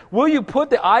vineyards. Will you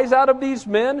put the eyes out of these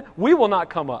men? We will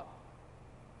not come up."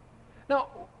 Now,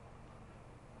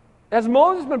 has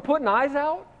Moses been putting eyes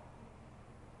out?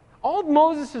 All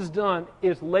Moses has done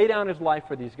is lay down his life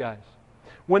for these guys.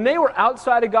 When they were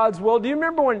outside of God's will, do you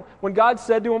remember when God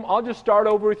said to him, "I'll just start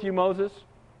over with you, Moses"?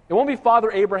 It won't be Father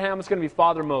Abraham, it's going to be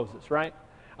Father Moses, right?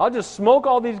 "I'll just smoke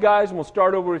all these guys and we'll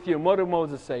start over with you." And what did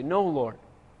Moses say? "No, Lord."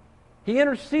 He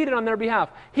interceded on their behalf.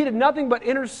 He did nothing but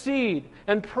intercede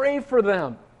and pray for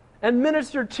them and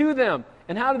minister to them.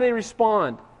 And how do they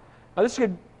respond? Now, this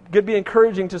could be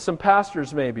encouraging to some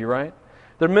pastors maybe, right?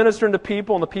 They're ministering to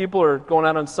people and the people are going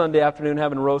out on Sunday afternoon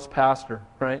having roast pastor,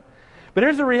 right? But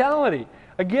here's the reality.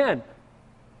 Again,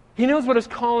 he knows what his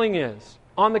calling is.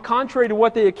 On the contrary to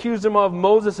what they accused him of,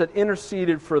 Moses had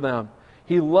interceded for them.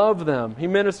 He loved them. He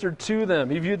ministered to them.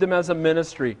 He viewed them as a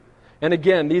ministry. And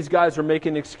again, these guys are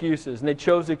making excuses. And they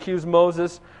chose to accuse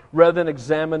Moses rather than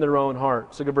examine their own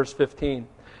hearts. Look at verse 15.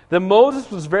 "Then Moses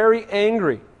was very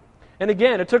angry." And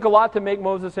again, it took a lot to make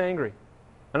Moses angry.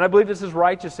 And I believe this is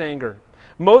righteous anger.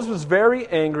 "Moses was very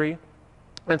angry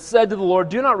and said to the Lord,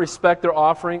 'Do not respect their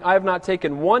offering. I have not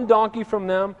taken one donkey from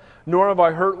them, nor have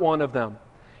I hurt one of them.'"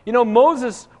 You know,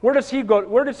 Moses, where does he go?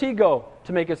 Where does he go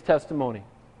to make his testimony?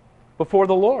 Before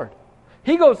the Lord.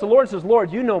 He goes to the Lord and says,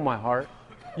 "Lord, you know my heart.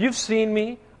 You've seen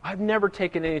me. I've never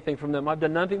taken anything from them. I've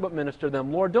done nothing but minister to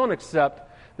them. Lord, don't accept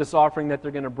this offering that they're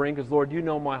going to bring, because, Lord, you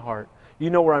know my heart. You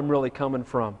know where I'm really coming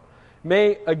from."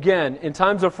 May, again, in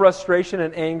times of frustration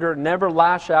and anger, never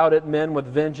lash out at men with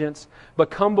vengeance,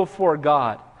 but come before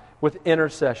God with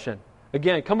intercession.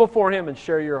 Again, come before Him and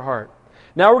share your heart.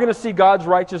 Now we're going to see God's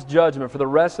righteous judgment for the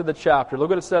rest of the chapter. Look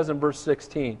what it says in verse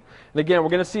 16. And again, we're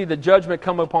going to see the judgment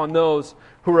come upon those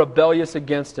who are rebellious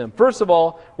against Him. First of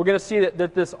all, we're going to see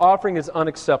that this offering is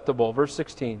unacceptable. Verse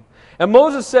 16. "And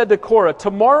Moses said to Korah,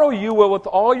 'Tomorrow you will with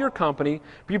all your company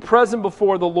be present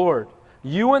before the Lord,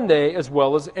 you and they as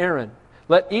well as Aaron.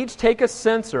 Let each take a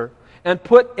censer and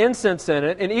put incense in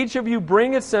it, and each of you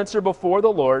bring a censer before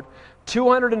the Lord,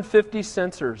 250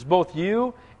 censers, both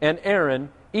you and Aaron,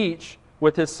 each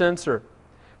with his censer.'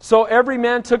 So every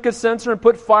man took his censer and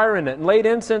put fire in it, and laid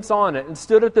incense on it, and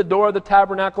stood at the door of the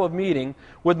tabernacle of meeting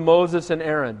with Moses and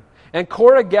Aaron. And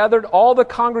Korah gathered all the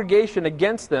congregation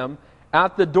against them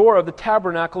at the door of the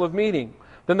tabernacle of meeting.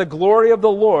 Then the glory of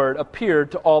the Lord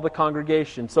appeared to all the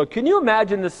congregation." So can you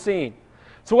imagine this scene?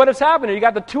 So what has happened here? You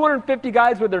got the 250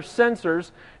 guys with their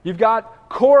censers. You've got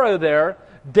Korah there.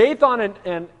 Dathan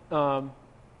and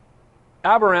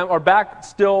Abiram are back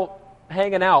still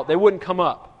hanging out. They wouldn't come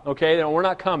up. Okay, we're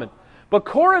not coming. But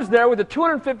Korah's there with the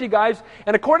 250 guys,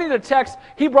 and according to the text,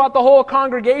 he brought the whole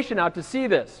congregation out to see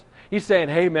this. He's saying,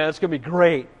 "Hey man, it's going to be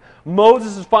great.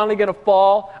 Moses is finally going to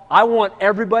fall. I want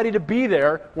everybody to be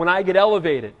there when I get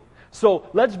elevated. So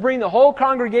let's bring the whole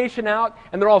congregation out,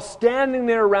 and they're all standing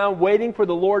there around waiting for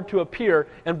the Lord to appear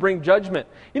and bring judgment.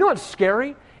 You know what's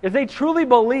scary? Is they truly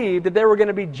believed that they were going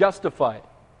to be justified.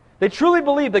 They truly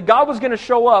believed that God was going to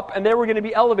show up and they were going to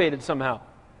be elevated somehow.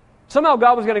 Somehow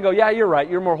God was going to go, yeah, you're right,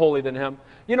 you're more holy than him.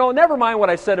 You know, never mind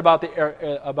what I said about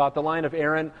the line of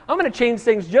Aaron. I'm going to change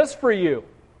things just for you.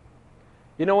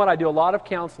 You know what? I do a lot of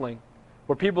counseling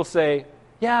where people say,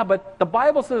 yeah, but the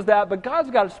Bible says that, but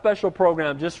God's got a special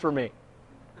program just for me.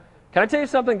 Can I tell you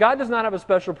something? God does not have a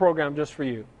special program just for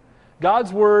you.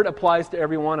 God's Word applies to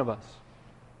every one of us.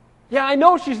 Yeah, I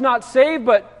know she's not saved,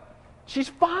 but she's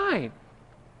fine.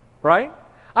 Right?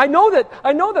 I know that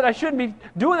I shouldn't be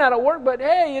doing that at work, but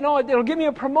hey, you know, it'll give me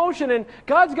a promotion, and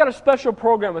God's got a special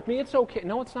program with me. It's okay.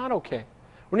 No, it's not okay.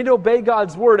 We need to obey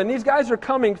God's Word. And these guys are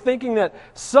coming thinking that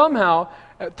somehow,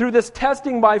 through this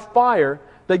testing by fire,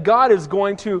 that God is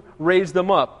going to raise them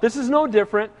up. This is no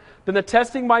different than the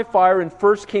testing by fire in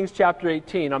 1 Kings chapter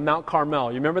 18 on Mount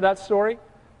Carmel. You remember that story?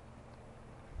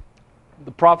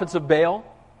 The prophets of Baal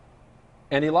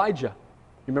and Elijah.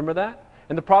 You remember that?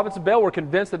 And the prophets of Baal were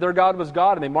convinced that their God was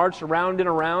God, and they marched around and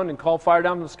around and called fire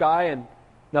down from the sky, and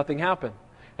nothing happened.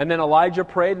 And then Elijah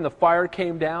prayed, and the fire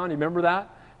came down. You remember that?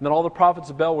 And then all the prophets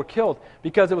of Baal were killed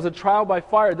because it was a trial by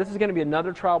fire. This is going to be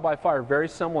another trial by fire, very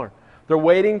similar. They're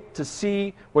waiting to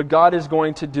see what God is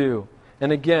going to do.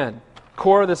 And again,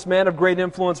 Korah, this man of great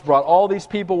influence, brought all these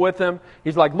people with him.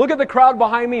 He's like, look at the crowd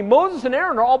behind me. Moses and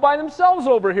Aaron are all by themselves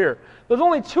over here. There's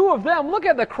only two of them. Look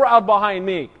at the crowd behind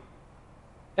me.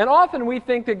 And often we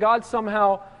think that God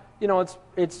somehow, you know,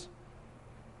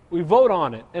 we vote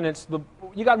on it. And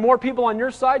you got more people on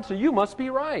your side, so you must be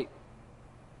right.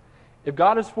 If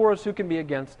God is for us, who can be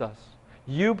against us?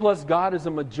 You plus God is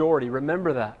a majority.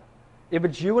 Remember that. If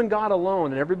it's you and God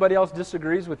alone and everybody else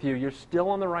disagrees with you, you're still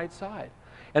on the right side.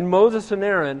 And Moses and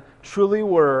Aaron truly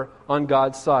were on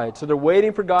God's side. So they're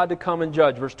waiting for God to come and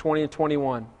judge. Verse 20 and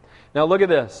 21. Now look at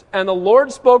this. And the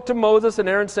Lord spoke to Moses and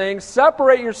Aaron, saying,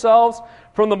 separate yourselves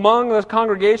from among the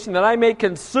congregation, that I may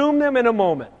consume them in a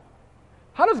moment.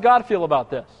 How does God feel about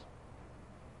this?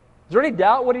 Is there any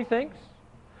doubt what he thinks?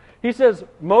 He says,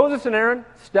 Moses and Aaron,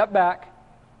 step back.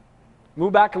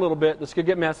 Move back a little bit. This could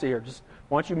get messy here. Just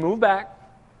why don't you move back,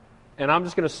 and I'm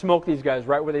just going to smoke these guys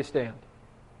right where they stand.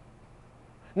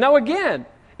 Now again,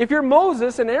 if you're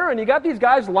Moses and Aaron, you got these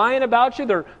guys lying about you.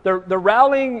 They're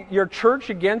rallying your church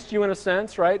against you in a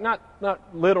sense, right? Not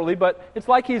literally, but it's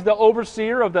like he's the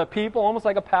overseer of the people, almost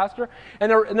like a pastor. And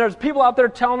there's people out there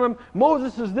telling them,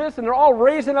 Moses is this, and they're all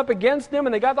raising up against him,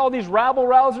 and they got all these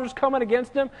rabble-rousers coming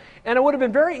against him. And it would have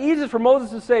been very easy for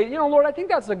Moses to say, you know, Lord, I think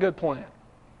that's a good plan.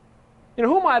 You know,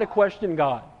 who am I to question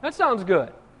God? That sounds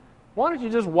good. Why don't you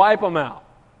just wipe them out?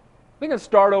 We can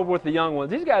start over with the young ones.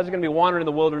 These guys are going to be wandering in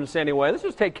the wilderness anyway. Let's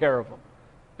just take care of them.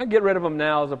 And get rid of them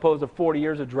now as opposed to 40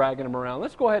 years of dragging them around.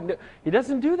 Let's go ahead and do it. He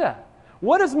doesn't do that.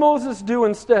 What does Moses do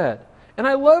instead? And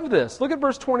I love this. Look at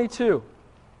verse 22.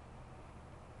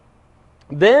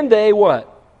 Then they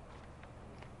what?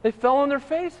 They fell on their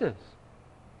faces.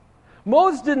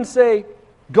 Moses didn't say,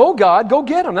 go God, go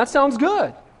get them. That sounds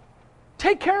good.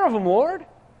 Take care of them, Lord.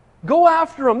 Go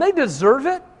after them. They deserve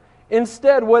it.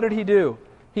 Instead, what did he do?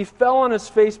 He fell on his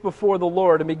face before the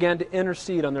Lord and began to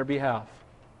intercede on their behalf.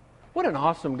 What an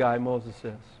awesome guy Moses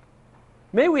is.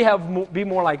 May we be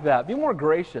more like that. Be more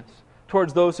gracious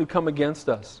towards those who come against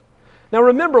us. Now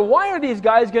remember, why are these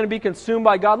guys going to be consumed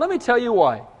by God? Let me tell you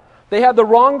why. They had the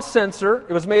wrong censer.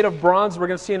 It was made of bronze, we're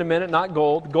going to see in a minute, not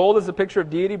gold. Gold is a picture of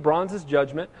deity. Bronze is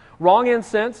judgment. Wrong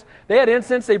incense. They had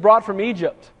incense they brought from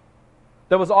Egypt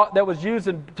that was used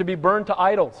to be burned to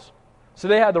idols. So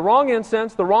they had the wrong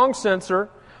incense, the wrong censer.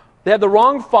 They had the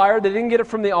wrong fire. They didn't get it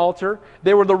from the altar.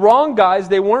 They were the wrong guys.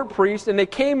 They weren't priests, and they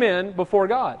came in before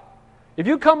God. If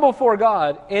you come before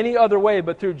God any other way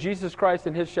but through Jesus Christ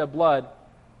and His shed blood,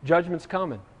 judgment's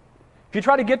coming. If you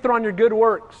try to get there on your good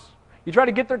works, you try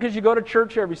to get there because you go to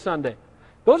church every Sunday.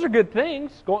 Those are good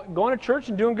things. Going to church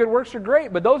and doing good works are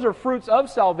great, but those are fruits of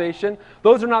salvation.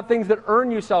 Those are not things that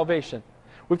earn you salvation.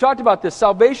 We've talked about this.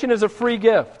 Salvation is a free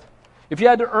gift. If you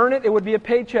had to earn it, it would be a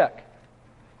paycheck.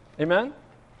 Amen?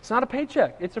 It's not a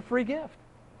paycheck. It's a free gift.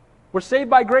 We're saved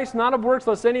by grace, not of works,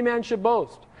 lest any man should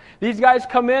boast. These guys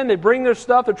come in, they bring their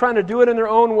stuff, they're trying to do it in their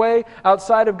own way,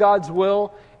 outside of God's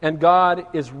will, and God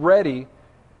is ready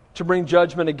to bring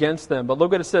judgment against them. But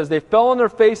look what it says. They fell on their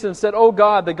face and said, O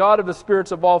God, the God of the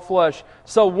spirits of all flesh,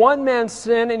 so one man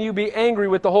sin and you be angry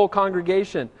with the whole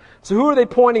congregation. So who are they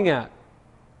pointing at?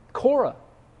 Korah.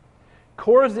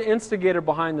 Korah is the instigator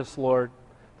behind this, Lord.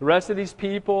 The rest of these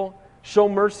people, show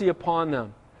mercy upon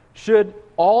them. Should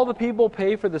all the people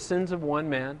pay for the sins of one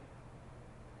man?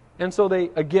 And so they,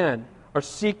 again, are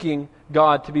seeking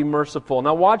God to be merciful.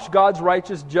 Now watch God's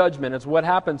righteous judgment. It's what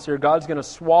happens here. God's going to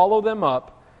swallow them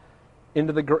up in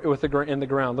the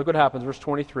ground. Look what happens, verse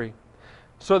 23.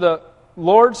 So the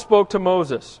Lord spoke to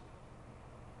Moses,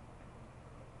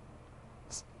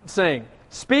 saying,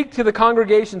 speak to the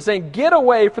congregation, saying, get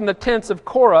away from the tents of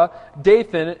Korah,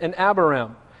 Dathan, and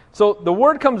Abiram. So the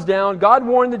word comes down. God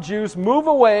warned the Jews, move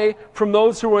away from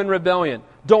those who are in rebellion.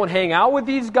 Don't hang out with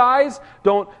these guys.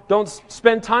 Don't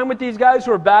spend time with these guys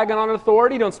who are bagging on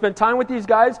authority. Don't spend time with these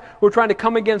guys who are trying to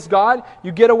come against God.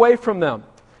 You get away from them.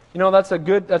 You know, that's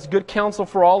good counsel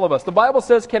for all of us. The Bible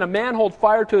says, can a man hold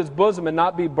fire to his bosom and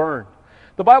not be burned?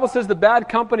 The Bible says the bad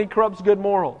company corrupts good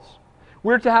morals.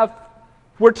 We're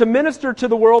to minister to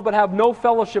the world but have no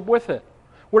fellowship with it.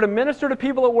 We're to minister to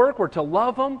people at work. We're to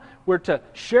love them. We're to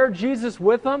share Jesus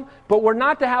with them. But we're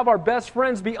not to have our best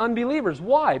friends be unbelievers.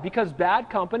 Why? Because bad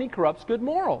company corrupts good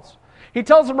morals. He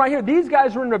tells them right here, these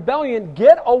guys are in rebellion.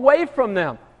 Get away from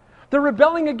them. They're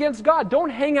rebelling against God. Don't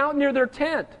hang out near their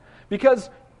tent because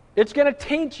it's going to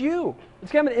taint you.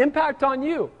 It's going to have an impact on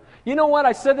you. You know what?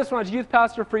 I said this when I was youth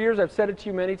pastor for years. I've said it to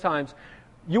you many times.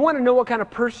 You want to know what kind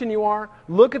of person you are?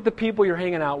 Look at the people you're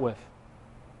hanging out with.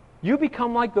 You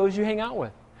become like those you hang out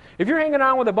with. If you're hanging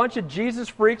out with a bunch of Jesus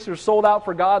freaks who are sold out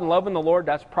for God and loving the Lord,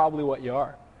 that's probably what you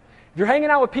are. If you're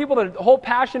hanging out with people that the whole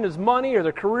passion is money or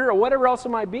their career or whatever else it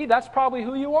might be, that's probably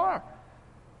who you are.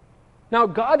 Now,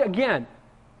 God, again,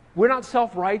 we're not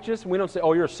self-righteous. We don't say,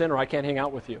 oh, you're a sinner, I can't hang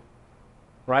out with you.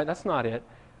 Right? That's not it.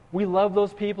 We love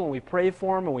those people and we pray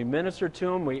for them and we minister to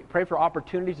them. We pray for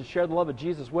opportunities to share the love of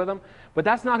Jesus with them. But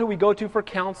that's not who we go to for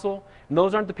counsel. And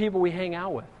those aren't the people we hang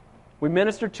out with. We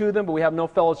minister to them, but we have no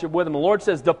fellowship with them. The Lord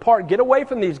says, depart, get away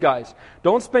from these guys.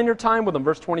 Don't spend your time with them.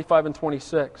 Verse 25 and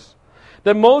 26.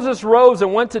 Then Moses rose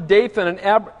and went to Dathan, and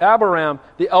Abiram,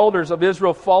 the elders of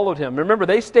Israel, followed him. Remember,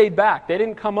 they stayed back. They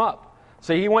didn't come up.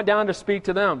 So he went down to speak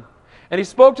to them. And he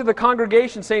spoke to the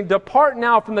congregation, saying, depart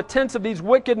now from the tents of these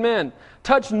wicked men.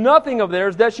 Touch nothing of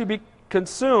theirs, that you be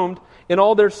consumed in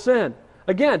all their sin.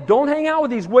 Again, don't hang out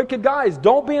with these wicked guys.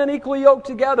 Don't be unequally yoked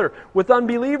together with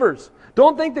unbelievers.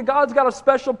 Don't think that God's got a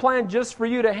special plan just for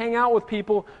you to hang out with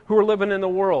people who are living in the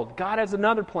world. God has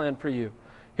another plan for you.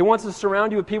 He wants to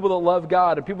surround you with people that love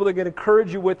God and people that are going to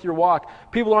encourage you with your walk.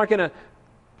 People aren't going to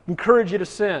encourage you to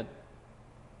sin.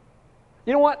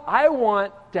 You know what? I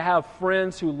want to have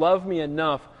friends who love me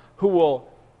enough who will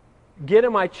get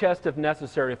in my chest if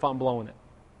necessary if I'm blowing it.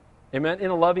 Amen?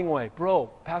 In a loving way.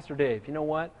 Bro, Pastor Dave, you know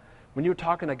what? When you were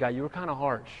talking to that guy, you were kind of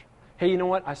harsh. Hey, you know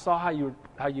what? I saw how you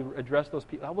addressed those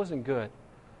people. That wasn't good.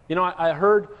 You know, I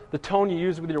heard the tone you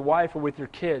used with your wife or with your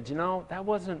kids. You know, that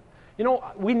wasn't... You know,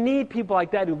 we need people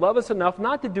like that who love us enough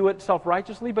not to do it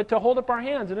self-righteously, but to hold up our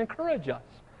hands and encourage us.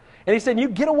 And he said, you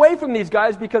get away from these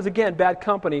guys because, again, bad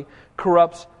company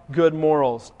corrupts good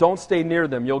morals. Don't stay near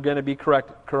them. You're going to be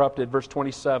corrupted. Verse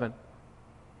 27.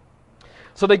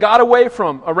 So they got away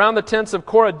from around the tents of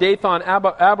Korah, Dathan,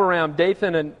 Abiram.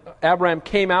 Dathan and Abiram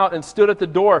came out and stood at the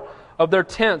door of their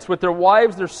tents with their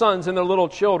wives, their sons, and their little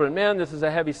children. Man, this is a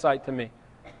heavy sight to me.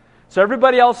 So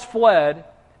everybody else fled,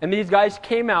 and these guys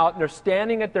came out, and they're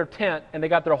standing at their tent, and they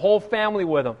got their whole family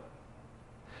with them.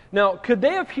 Now, could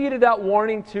they have heeded that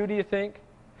warning too, do you think?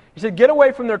 He said, get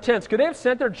away from their tents. Could they have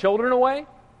sent their children away?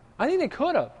 I think they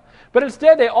could have. But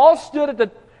instead, they all stood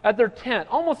at their tent,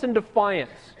 almost in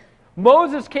defiance.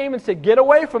 Moses came and said, get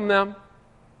away from them.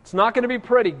 It's not going to be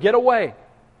pretty. Get away.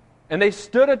 And they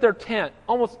stood at their tent,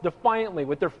 almost defiantly,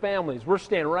 with their families. We're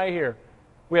staying right here.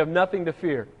 We have nothing to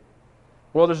fear.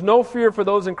 Well, there's no fear for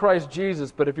those in Christ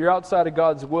Jesus, but if you're outside of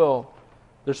God's will,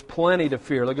 there's plenty to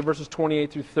fear. Look at verses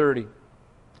 28 through 30.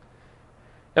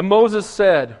 And Moses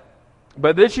said,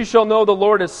 by this you shall know the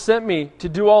Lord has sent me to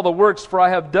do all the works, for I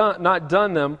have not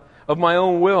done them of my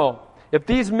own will. If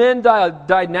these men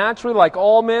died naturally like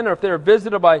all men, or if they are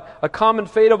visited by a common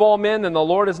fate of all men, then the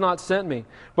Lord has not sent me.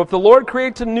 But if the Lord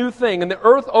creates a new thing, and the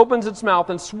earth opens its mouth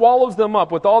and swallows them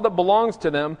up with all that belongs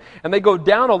to them, and they go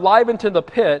down alive into the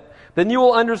pit, then you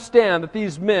will understand that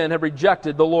these men have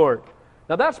rejected the Lord.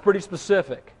 Now that's pretty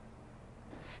specific.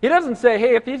 He doesn't say,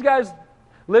 hey, if these guys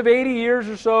live 80 years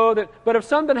or so, but if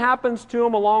something happens to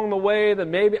them along the way,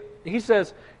 then maybe... He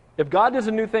says, if God does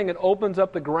a new thing and opens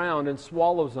up the ground and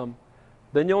swallows them,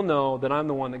 then you'll know that I'm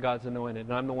the one that God's anointed,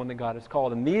 and I'm the one that God has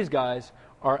called. And these guys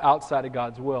are outside of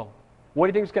God's will. What do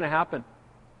you think is going to happen?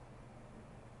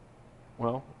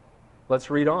 Well, let's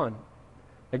read on.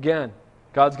 Again,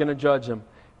 God's going to judge them.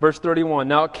 Verse 31,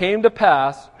 now it came to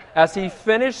pass, as he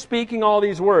finished speaking all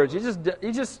these words, he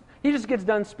just gets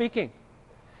done speaking.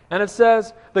 And it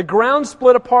says, the ground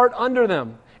split apart under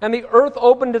them, and the earth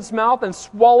opened its mouth and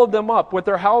swallowed them up with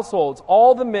their households,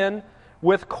 all the men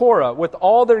with Korah, with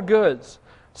all their goods.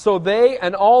 So they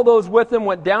and all those with them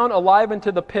went down alive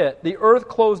into the pit. The earth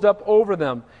closed up over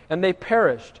them, and they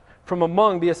perished from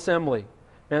among the assembly.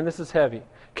 Man, this is heavy.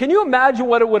 Can you imagine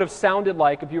what it would have sounded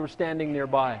like if you were standing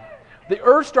nearby? The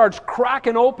earth starts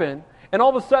cracking open, and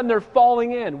all of a sudden they're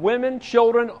falling in. Women,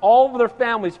 children, all of their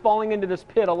families falling into this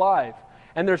pit alive.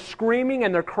 And they're screaming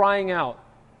and they're crying out.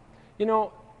 You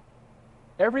know,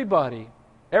 everybody,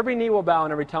 every knee will bow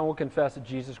and every tongue will confess that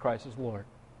Jesus Christ is Lord.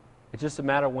 It's just a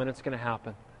matter of when it's going to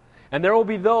happen. And there will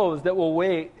be those that will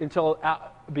wait until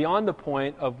beyond the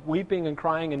point of weeping and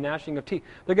crying and gnashing of teeth.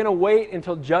 They're going to wait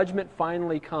until judgment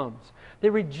finally comes. They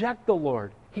reject the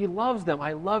Lord. He loves them.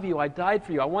 I love you. I died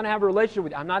for you. I want to have a relationship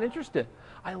with you. I'm not interested.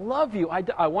 I love you.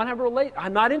 I want to have a relationship.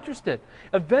 I'm not interested.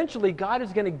 Eventually, God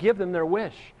is going to give them their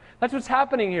wish. That's what's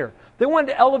happening here. They wanted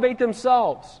to elevate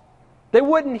themselves. They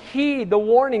wouldn't heed the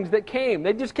warnings that came.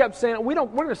 They just kept saying, we're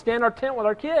going to stand our tent with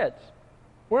our kids.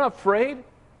 We're not afraid.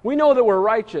 We know that we're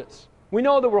righteous. We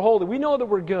know that we're holy. We know that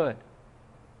we're good.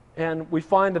 And we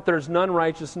find that there's none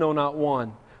righteous, no, not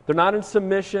one. They're not in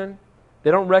submission. They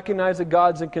don't recognize that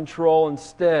God's in control.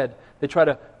 Instead, they try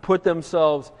to put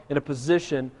themselves in a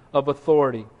position of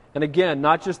authority. And again,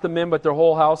 not just the men, but their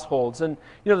whole households. And,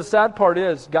 you know, the sad part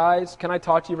is, guys, can I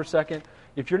talk to you for a second?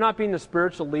 If you're not being the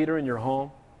spiritual leader in your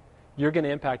home, you're going to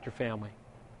impact your family.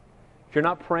 If you're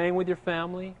not praying with your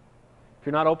family, if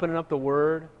you're not opening up the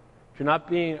Word, if you're not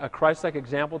being a Christ-like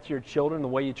example to your children, the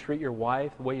way you treat your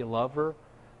wife, the way you love her,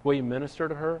 the way you minister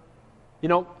to her. You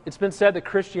know, it's been said that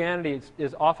Christianity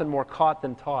is often more caught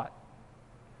than taught.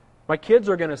 My kids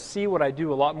are going to see what I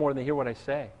do a lot more than they hear what I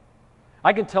say.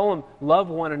 I can tell them, love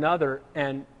one another,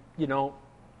 and, you know,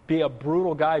 be a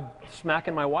brutal guy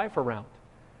smacking my wife around.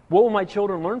 What will my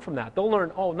children learn from that? They'll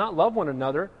learn, not love one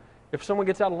another. If someone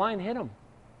gets out of line, hit them.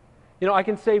 You know, I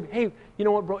can say, hey, you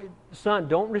know what, bro, son,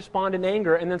 don't respond in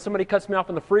anger, and then somebody cuts me off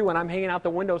on the freeway and I'm hanging out the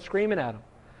window screaming at them.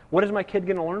 What is my kid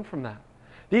going to learn from that?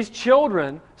 These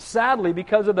children, sadly,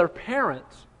 because of their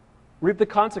parents, reap the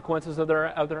consequences of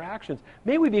their actions.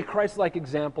 May we be a Christ-like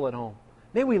example at home.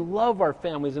 May we love our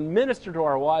families and minister to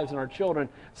our wives and our children.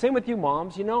 Same with you,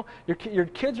 moms. You know, your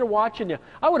kids are watching you.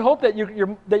 I would hope that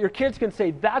your kids can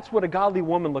say, that's what a godly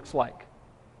woman looks like.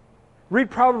 Read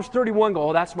Proverbs 31, go,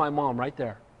 oh, that's my mom right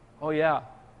there. Oh, yeah.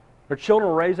 Her children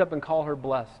will raise up and call her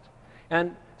blessed.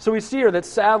 And so we see here that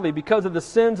sadly, because of the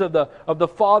sins of the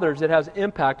fathers, it has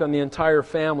impact on the entire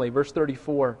family. Verse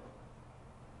 34.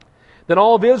 Then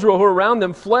all of Israel who were around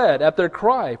them fled at their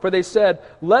cry, for they said,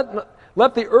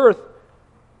 lest the earth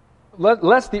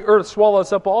swallow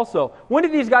us up also. When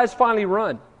did these guys finally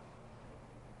run?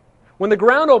 When the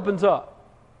ground opens up.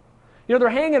 You know, they're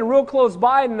hanging real close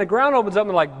by, and the ground opens up, and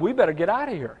they're like, we better get out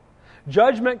of here.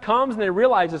 Judgment comes, and they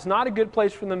realize it's not a good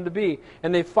place for them to be,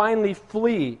 and they finally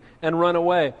flee and run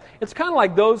away. It's kind of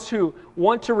like those who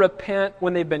want to repent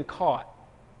when they've been caught.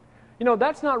 You know,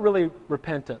 that's not really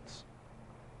repentance.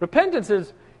 Repentance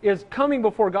is coming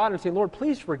before God and saying, Lord,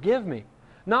 please forgive me.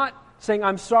 Not saying,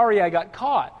 I'm sorry I got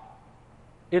caught.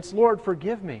 It's, Lord,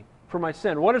 forgive me for my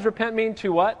sin. What does repent mean?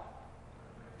 To what?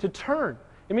 To turn.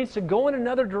 It means to go in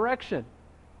another direction.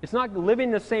 It's not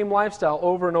living the same lifestyle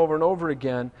over and over and over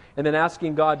again and then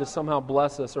asking God to somehow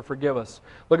bless us or forgive us.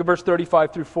 Look at verse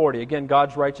 35 through 40. Again,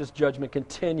 God's righteous judgment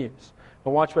continues.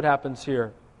 And watch what happens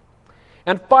here.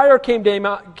 And fire came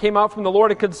out from the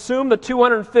Lord and consumed the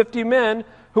 250 men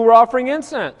who were offering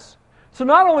incense. So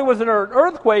not only was there an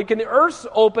earthquake and the earth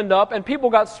opened up and people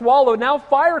got swallowed, now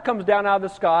fire comes down out of the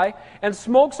sky and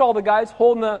smokes all the guys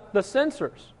holding the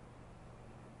censers.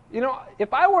 You know,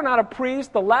 if I were not a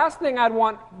priest, the last thing I'd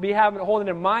want to be holding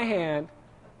in my hand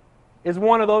is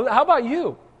one of those. How about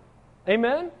you?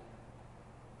 Amen?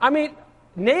 I mean,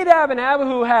 Nadab and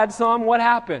Abihu had some. What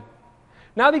happened?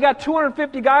 Now they got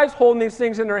 250 guys holding these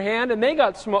things in their hand, and they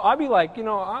got smoke. I'd be like,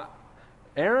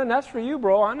 Aaron, that's for you,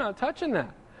 bro. I'm not touching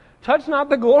that. Touch not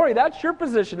the glory. That's your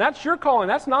position. That's your calling.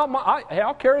 That's not my. Hey,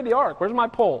 I'll carry the ark. Where's my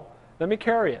pole? Let me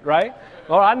carry it, right?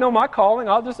 Lord, I know my calling.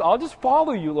 I'll just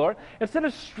follow you, Lord. Instead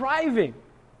of striving.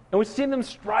 And we see them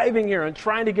striving here and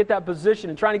trying to get that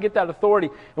position and trying to get that authority.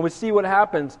 And we see what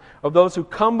happens of those who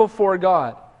come before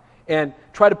God and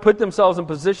try to put themselves in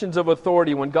positions of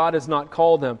authority when God has not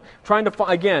called them. Trying to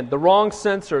find, again, the wrong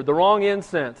censer, the wrong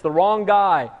incense, the wrong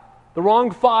guy, the wrong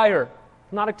fire.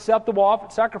 Not acceptable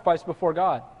sacrifice before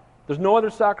God. There's no other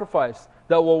sacrifice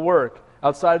that will work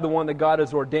outside of the one that God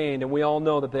has ordained, and we all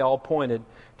know that they all pointed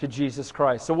to Jesus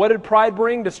Christ. So what did pride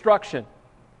bring? Destruction.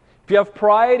 If you have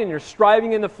pride and you're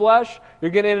striving in the flesh,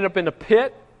 you're going to end up in a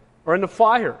pit. or in the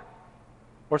fire.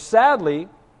 Or sadly,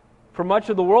 for much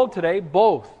of the world today,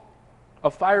 both. A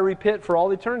fiery pit for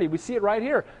all eternity. We see it right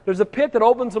here. There's a pit that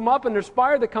opens them up, and there's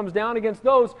fire that comes down against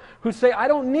those who say, I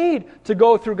don't need to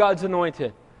go through God's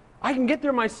anointed. I can get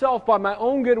there myself by my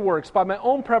own good works, by my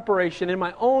own preparation, in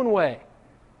my own way.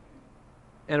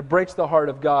 And it breaks the heart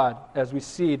of God as we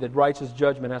see that righteous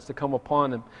judgment has to come upon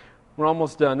them. We're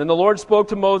almost done. Then the Lord spoke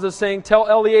to Moses, saying, Tell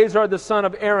Eleazar the son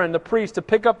of Aaron, the priest, to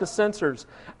pick up the censers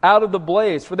out of the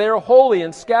blaze, for they are holy,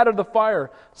 and scatter the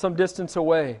fire some distance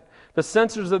away. The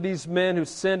censers of these men who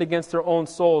sinned against their own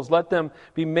souls, let them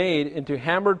be made into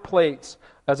hammered plates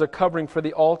as a covering for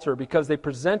the altar, because they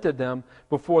presented them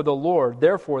before the Lord.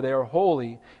 Therefore they are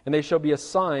holy, and they shall be a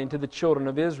sign to the children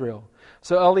of Israel.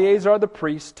 So Eleazar the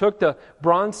priest took the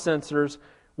bronze censers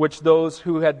which those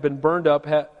who had been burned up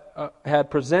had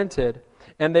presented,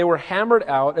 and they were hammered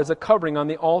out as a covering on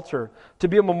the altar, to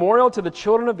be a memorial to the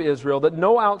children of Israel, that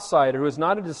no outsider who is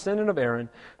not a descendant of Aaron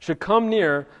should come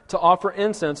near to offer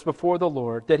incense before the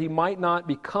Lord, that he might not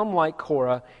become like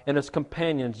Korah and his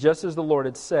companions, just as the Lord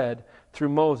had said through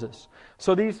Moses.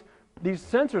 So these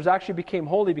censers actually became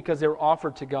holy because they were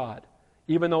offered to God,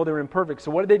 even though they were imperfect.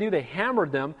 So what did they do? They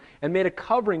hammered them and made a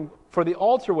covering for the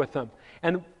altar with them.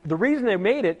 And the reason they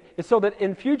made it is so that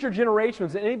in future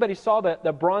generations, if anybody saw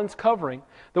that bronze covering,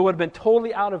 that would have been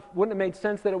totally wouldn't have made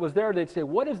sense that it was there. They'd say,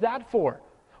 what is that for?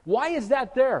 Why is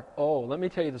that there? Oh, let me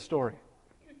tell you the story.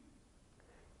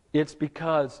 It's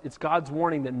because it's God's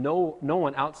warning that no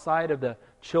one outside of the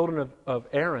children of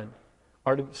Aaron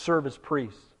are to serve as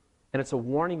priests. And it's a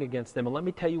warning against them. And let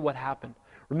me tell you what happened.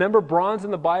 Remember, bronze in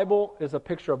the Bible is a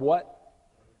picture of what?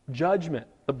 Judgment.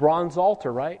 The bronze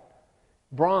altar, right?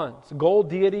 Bronze. Gold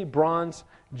deity, bronze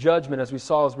judgment, as we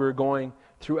saw as we were going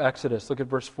through Exodus. Look at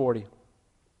verse 40.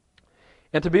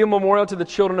 And to be a memorial to the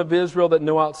children of Israel that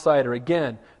no outsider.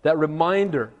 Again, that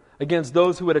reminder against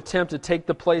those who would attempt to take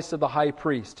the place of the high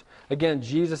priest. Again,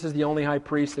 Jesus is the only high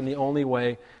priest and the only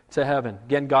way to heaven.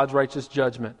 Again, God's righteous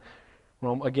judgment.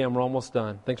 Again, we're almost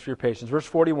done. Thanks for your patience. Verse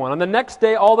 41. On the next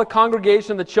day, all the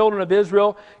congregation of the children of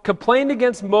Israel complained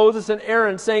against Moses and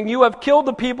Aaron, saying, You have killed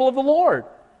the people of the Lord.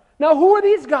 Now, who are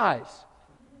these guys?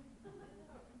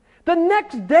 The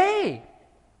next day.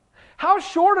 How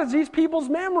short is these people's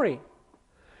memory?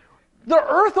 The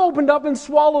earth opened up and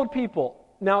swallowed people.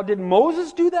 Now, did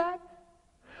Moses do that?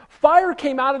 Fire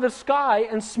came out of the sky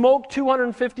and smoked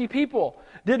 250 people.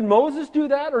 Did Moses do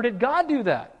that, or did God do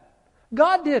that?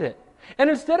 God did it.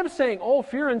 And instead of saying, oh,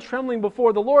 fear and trembling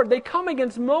before the Lord, they come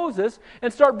against Moses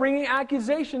and start bringing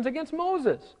accusations against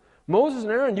Moses. Moses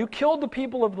and Aaron, you killed the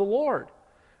people of the Lord.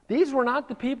 These were not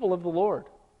the people of the Lord.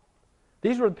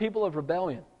 These were the people of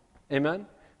rebellion. Amen?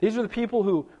 These are the people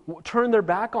who turned their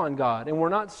back on God and were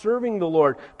not serving the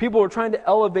Lord. People were trying to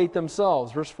elevate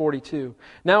themselves. Verse 42.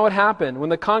 Now it happened, when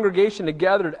the congregation had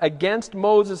gathered against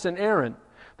Moses and Aaron,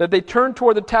 that they turned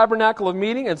toward the tabernacle of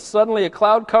meeting, and suddenly a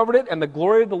cloud covered it, and the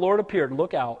glory of the Lord appeared.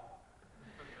 Look out.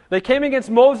 They came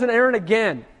against Moses and Aaron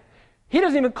again. He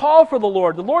doesn't even call for the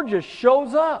Lord. The Lord just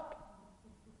shows up.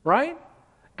 Right?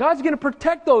 God's going to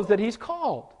protect those that He's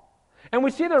called. And we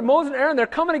see there, Moses and Aaron, they're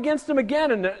coming against him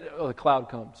again, and the cloud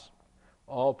comes.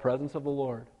 Oh, presence of the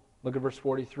Lord. Look at verse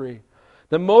 43.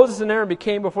 Then Moses and Aaron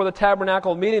became before the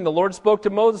tabernacle meeting. The Lord spoke to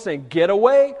Moses, saying, Get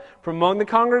away from among the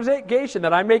congregation,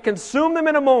 that I may consume them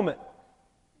in a moment.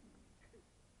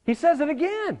 He says it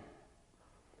again.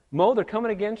 Mo, they're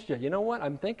coming against you. You know what?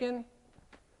 I'm thinking,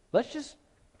 let's just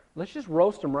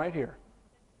roast them right here.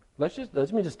 Let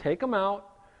me just take them out.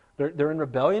 They're in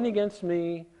rebellion against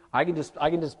me. I can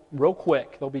just real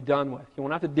quick, they'll be done with. You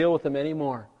won't have to deal with them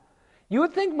anymore. You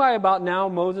would think by about now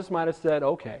Moses might have said,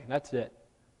 okay, that's it.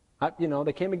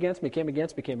 They came against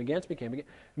me.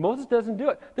 Moses doesn't do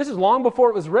it. This is long before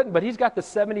it was written, but he's got the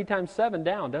 70 times 7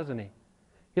 down, doesn't he?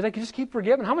 He's like, just keep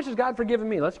forgiving. How much has God forgiven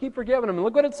me? Let's keep forgiving him. And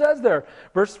look what it says there.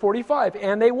 Verse 45.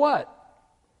 And they what?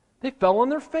 They fell on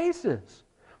their faces.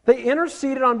 They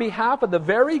interceded on behalf of the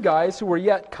very guys who were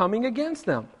yet coming against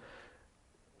them.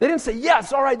 They didn't say,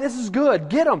 yes, all right, this is good,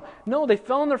 get them. No, they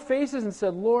fell on their faces and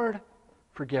said, Lord,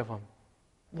 forgive them.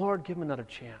 Lord, give them another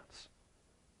chance.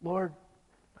 Lord,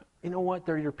 you know what?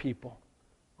 They're your people.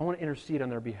 I want to intercede on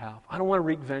their behalf. I don't want to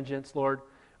wreak vengeance, Lord.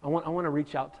 I want to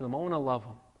reach out to them. I want to love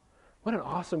them. What an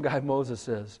awesome guy Moses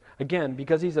is. Again,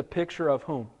 because he's a picture of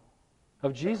whom?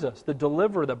 Of Jesus, the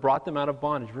deliverer that brought them out of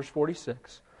bondage. Verse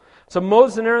 46. So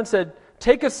Moses and Aaron said,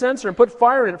 Take a censer and put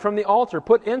fire in it from the altar.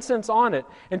 Put incense on it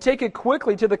and take it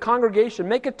quickly to the congregation.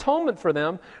 Make atonement for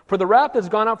them, for the wrath has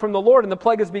gone out from the Lord and the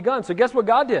plague has begun. So guess what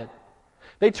God did?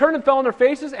 They turned and fell on their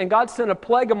faces, and God sent a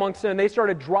plague amongst them, and they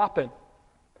started dropping.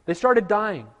 They started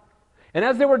dying. And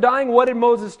as they were dying, what did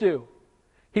Moses do?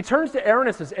 He turns to Aaron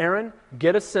and says, Aaron,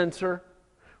 get a censer,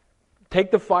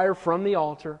 take the fire from the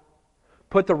altar,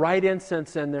 put the right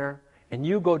incense in there, and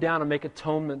you go down and make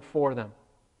atonement for them.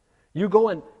 You go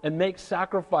and make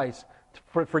sacrifice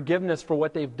for forgiveness for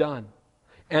what they've done.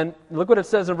 And look what it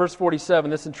says in verse 47.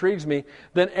 This intrigues me.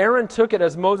 Then Aaron took it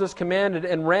as Moses commanded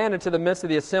and ran into the midst of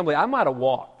the assembly. I might have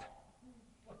walked.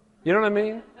 You know what I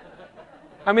mean?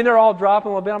 I mean, they're all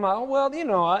dropping a little bit. I'm like, oh, well, you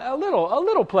know, a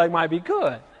little plague might be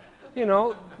good. You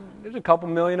know, there's a couple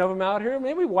million of them out here.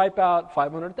 Maybe wipe out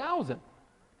 500,000.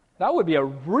 That would be a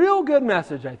real good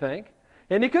message, I think.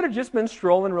 And he could have just been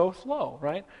strolling real slow,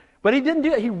 right? But he didn't do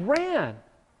that. He ran.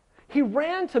 He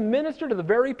ran to minister to the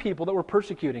very people that were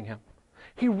persecuting him.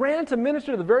 He ran to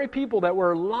minister to the very people that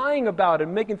were lying about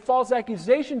him, making false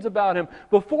accusations about him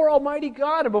before Almighty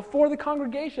God and before the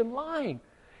congregation, lying.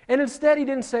 And instead he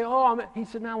didn't say, he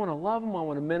said, I want to love him, I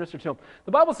want to minister to him.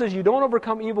 The Bible says you don't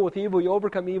overcome evil with evil, you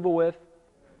overcome evil with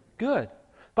good.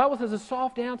 The Bible says a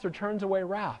soft answer turns away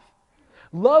wrath.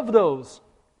 Love those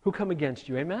who come against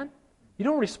you, amen? You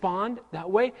don't respond that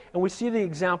way. And we see the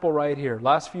example right here,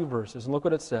 last few verses, and look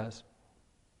what it says.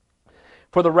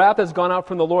 For the wrath has gone out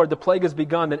from the Lord, the plague has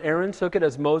begun. Then Aaron took it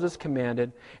as Moses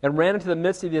commanded and ran into the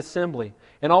midst of the assembly.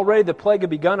 And already the plague had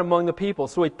begun among the people.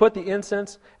 So he put the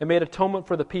incense and made atonement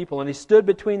for the people. And he stood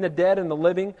between the dead and the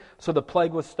living, so the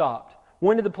plague was stopped.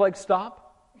 When did the plague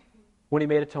stop? When he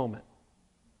made atonement.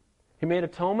 He made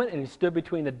atonement and he stood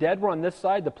between the dead were on this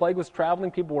side. The plague was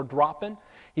traveling, people were dropping.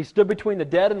 He stood between the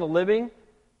dead and the living.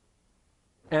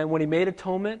 And when he made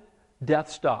atonement, death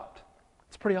stopped.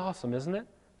 It's pretty awesome, isn't it?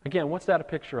 Again, what's that a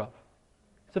picture of?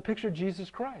 It's a picture of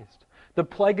Jesus Christ. The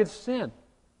plague of sin.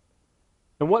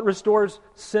 And what restores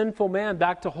sinful man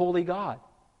back to holy God?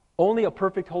 Only a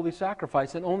perfect holy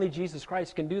sacrifice, and only Jesus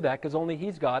Christ can do that because only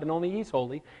He's God, and only He's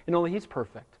holy, and only He's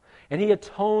perfect. And He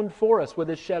atoned for us with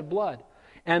His shed blood.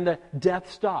 And the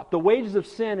death stopped. The wages of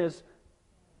sin is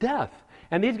death.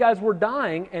 And these guys were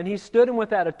dying, and He stood in with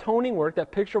that atoning work,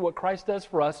 that picture of what Christ does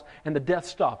for us, and the death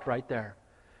stopped right there.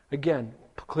 Again,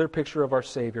 clear picture of our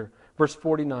Savior. Verse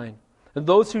 49. And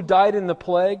those who died in the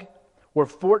plague were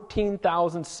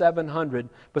 14,700,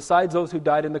 besides those who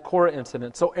died in the Korah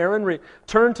incident. So Aaron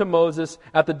returned to Moses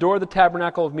at the door of the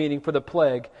tabernacle of meeting, for the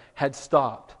plague had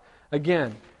stopped.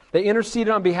 Again, they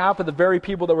interceded on behalf of the very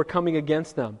people that were coming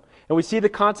against them. And we see the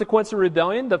consequence of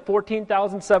rebellion. The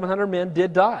 14,700 men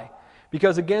did die.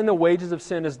 Because again, the wages of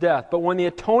sin is death. But when the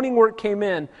atoning work came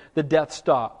in, the death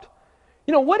stopped.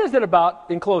 You know, what is it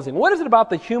about, in closing, what is it about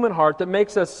the human heart that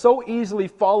makes us so easily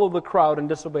follow the crowd and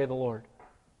disobey the Lord?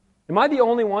 Am I the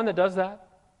only one that does that?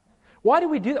 Why do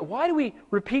we do that? Why do we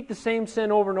repeat the same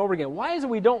sin over and over again? Why is it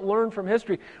we don't learn from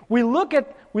history? We look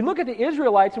at the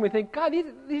Israelites and we think, God,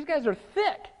 these guys are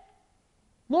thick.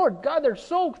 Lord, God, they're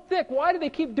so thick. Why do they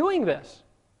keep doing this?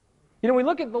 You know, we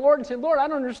look at the Lord and say, Lord, I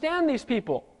don't understand these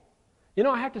people. You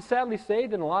know, I have to sadly say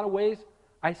that in a lot of ways,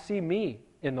 I see me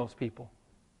in those people.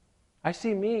 I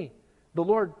see me. The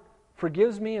Lord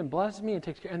forgives me and blesses me and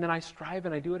takes care. And then I strive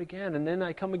and I do it again. And then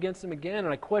I come against Him again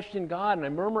and I question God and I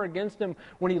murmur against Him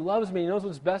when He loves me. He knows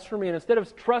what's best for me. And instead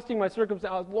of trusting my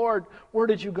circumstances, Lord, where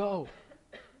did you go?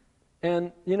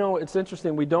 And, you know, it's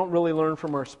interesting. We don't really learn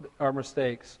from our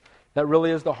mistakes. That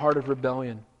really is the heart of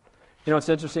rebellion. You know, it's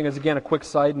interesting, as again, a quick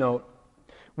side note.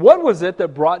 What was it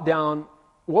that brought down,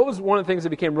 what was one of the things that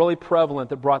became really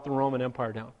prevalent that brought the Roman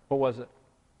Empire down? What was it?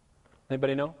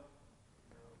 Anybody know?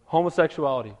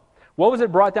 Homosexuality. What was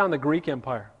it brought down the Greek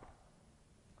Empire?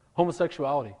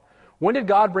 Homosexuality. When did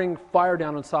God bring fire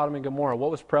down on Sodom and Gomorrah?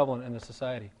 What was prevalent in the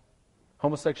society?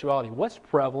 Homosexuality. What's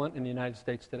prevalent in the United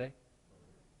States today?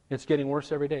 It's getting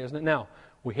worse every day, isn't it? Now,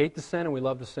 we hate the sin and we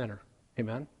love the sinner.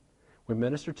 Amen? We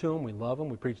minister to them, we love them,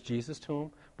 we preach Jesus to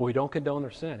them, but we don't condone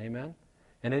their sin. Amen?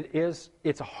 And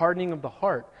it's a hardening of the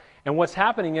heart. And what's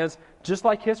happening is, just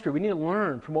like history, we need to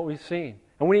learn from what we've seen.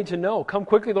 And we need to know, come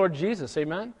quickly, Lord Jesus.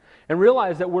 Amen? And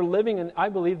realize that we're living in, I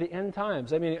believe, the end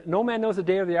times. I mean, no man knows the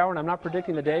day or the hour, and I'm not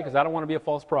predicting the day because I don't want to be a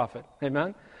false prophet.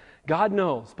 Amen? God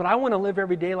knows. But I want to live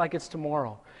every day like it's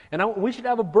tomorrow. And we should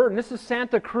have a burden. This is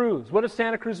Santa Cruz. What does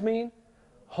Santa Cruz mean?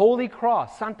 Holy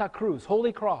Cross. Santa Cruz.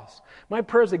 Holy Cross. My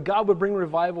prayer is that God would bring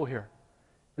revival here.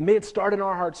 And may it start in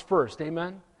our hearts first.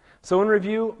 Amen? So in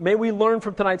review, may we learn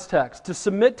from tonight's text to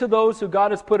submit to those who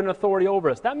God has put in authority over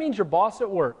us. That means your boss at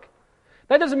work.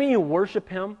 That doesn't mean you worship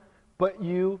him, but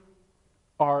you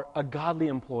are a godly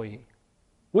employee.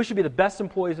 We should be the best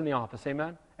employees in the office.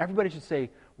 Amen? Everybody should say,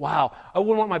 Wow, I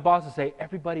wouldn't want my boss to say,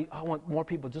 everybody, I want more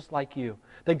people just like you.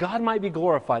 That God might be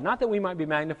glorified. Not that we might be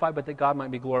magnified, but that God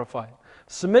might be glorified.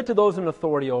 Submit to those in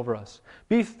authority over us.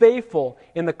 Be faithful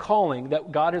in the calling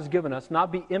that God has given us,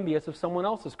 not be envious of someone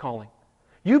else's calling.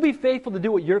 You be faithful to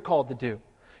do what you're called to do.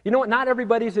 You know what? Not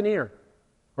everybody's an ear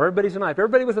or everybody's an eye. If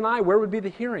everybody was an eye, where would be the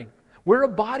hearing? We're a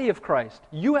body of Christ.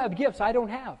 You have gifts I don't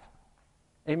have.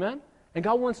 Amen? And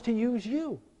God wants to use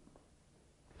you.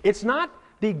 It's not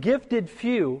the gifted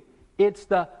few, it's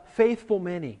the faithful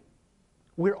many.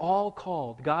 We're all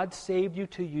called. God saved you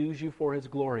to use you for His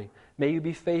glory. May you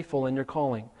be faithful in your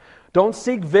calling. Don't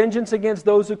seek vengeance against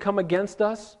those who come against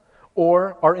us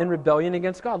or are in rebellion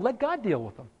against God. Let God deal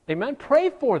with them. Amen?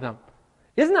 Pray for them.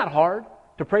 Isn't that hard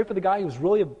to pray for the guy who's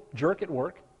really a jerk at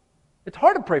work? It's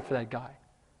hard to pray for that guy.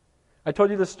 I told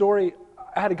you the story.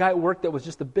 I had a guy at work that was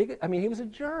just he was a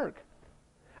jerk.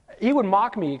 He would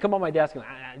mock me. He'd come on my desk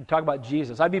and talk about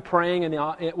Jesus. I'd be praying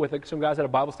with some guys at a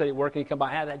Bible study at work, and he'd come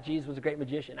by, that Jesus was a great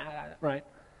magician, right?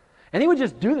 And he would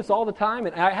just do this all the time,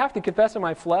 and I have to confess in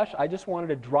my flesh, I just wanted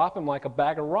to drop him like a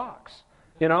bag of rocks,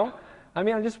 you know? I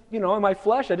mean, in my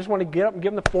flesh, I just want to get up and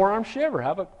give him the forearm shiver,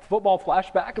 have a football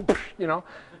flashback, and, you know?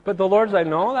 But the Lord's like,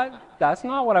 no, that's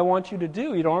not what I want you to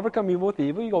do. You don't overcome evil with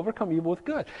evil, you overcome evil with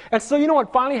good. And so you know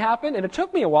what finally happened? And it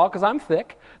took me a while because I'm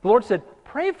thick. The Lord said,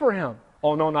 pray for him.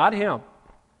 Oh, no, not him.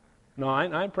 No,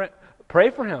 I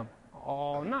pray for him.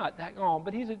 Oh, not that. Oh,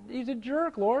 but he's a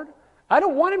jerk, Lord. I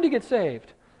don't want him to get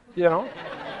saved, you know.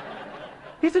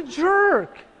 He's a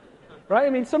jerk, right? I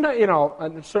mean, sometimes,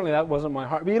 certainly that wasn't my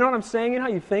heart. But you know what I'm saying? You know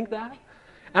how you think that?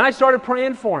 And I started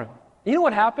praying for him. You know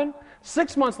what happened?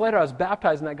 6 months later, I was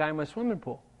baptizing that guy in my swimming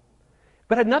pool.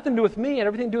 But it had nothing to do with me. It had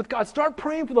everything to do with God. Start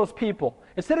praying for those people.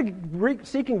 Instead of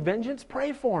seeking vengeance,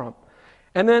 pray for them.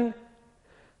 And then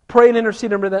pray and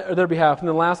intercede on their behalf. And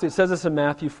then lastly, it says this in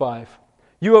Matthew 5.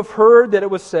 You have heard that it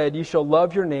was said, you shall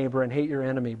love your neighbor and hate your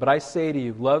enemy. But I say to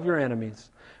you, love your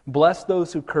enemies. Bless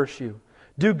those who curse you.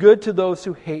 Do good to those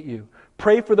who hate you.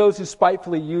 Pray for those who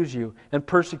spitefully use you and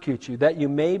persecute you, that you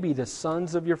may be the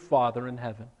sons of your Father in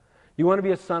heaven. You want to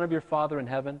be a son of your Father in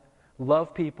heaven?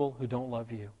 Love people who don't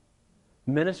love you.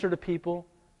 Minister to people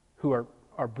who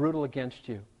are brutal against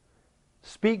you.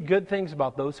 Speak good things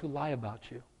about those who lie about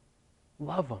you.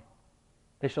 Love them.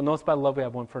 They shall know us by the love we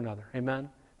have one for another. Amen?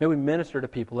 May we minister to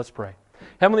people. Let's pray.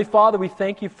 Heavenly Father, we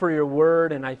thank you for your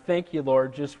word, and I thank you,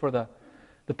 Lord, just for the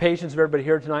patience of everybody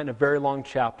here tonight in a very long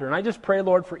chapter. And I just pray,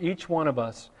 Lord, for each one of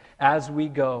us as we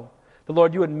go. The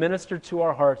Lord, you would minister to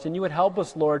our hearts, and you would help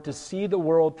us, Lord, to see the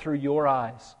world through your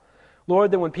eyes. Lord,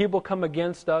 that when people come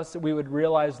against us, that we would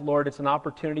realize, Lord, it's an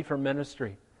opportunity for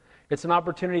ministry. It's an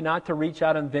opportunity not to reach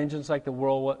out in vengeance like the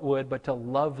world would, but to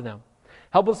love them.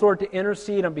 Help us, Lord, to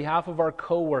intercede on behalf of our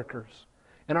co-workers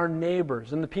and our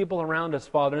neighbors and the people around us,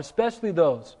 Father, and especially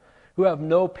those who have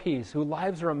no peace, whose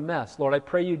lives are a mess. Lord, I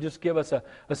pray you just give us a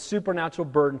supernatural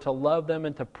burden to love them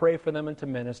and to pray for them and to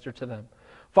minister to them.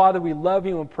 Father, we love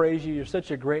you and praise you. You're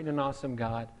such a great and an awesome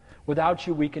God. Without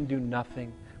you, we can do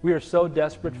nothing. We are so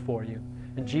desperate for you.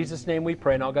 In Jesus' name we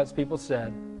pray, and all God's people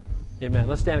said, amen.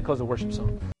 Let's stand and close the worship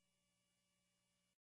song.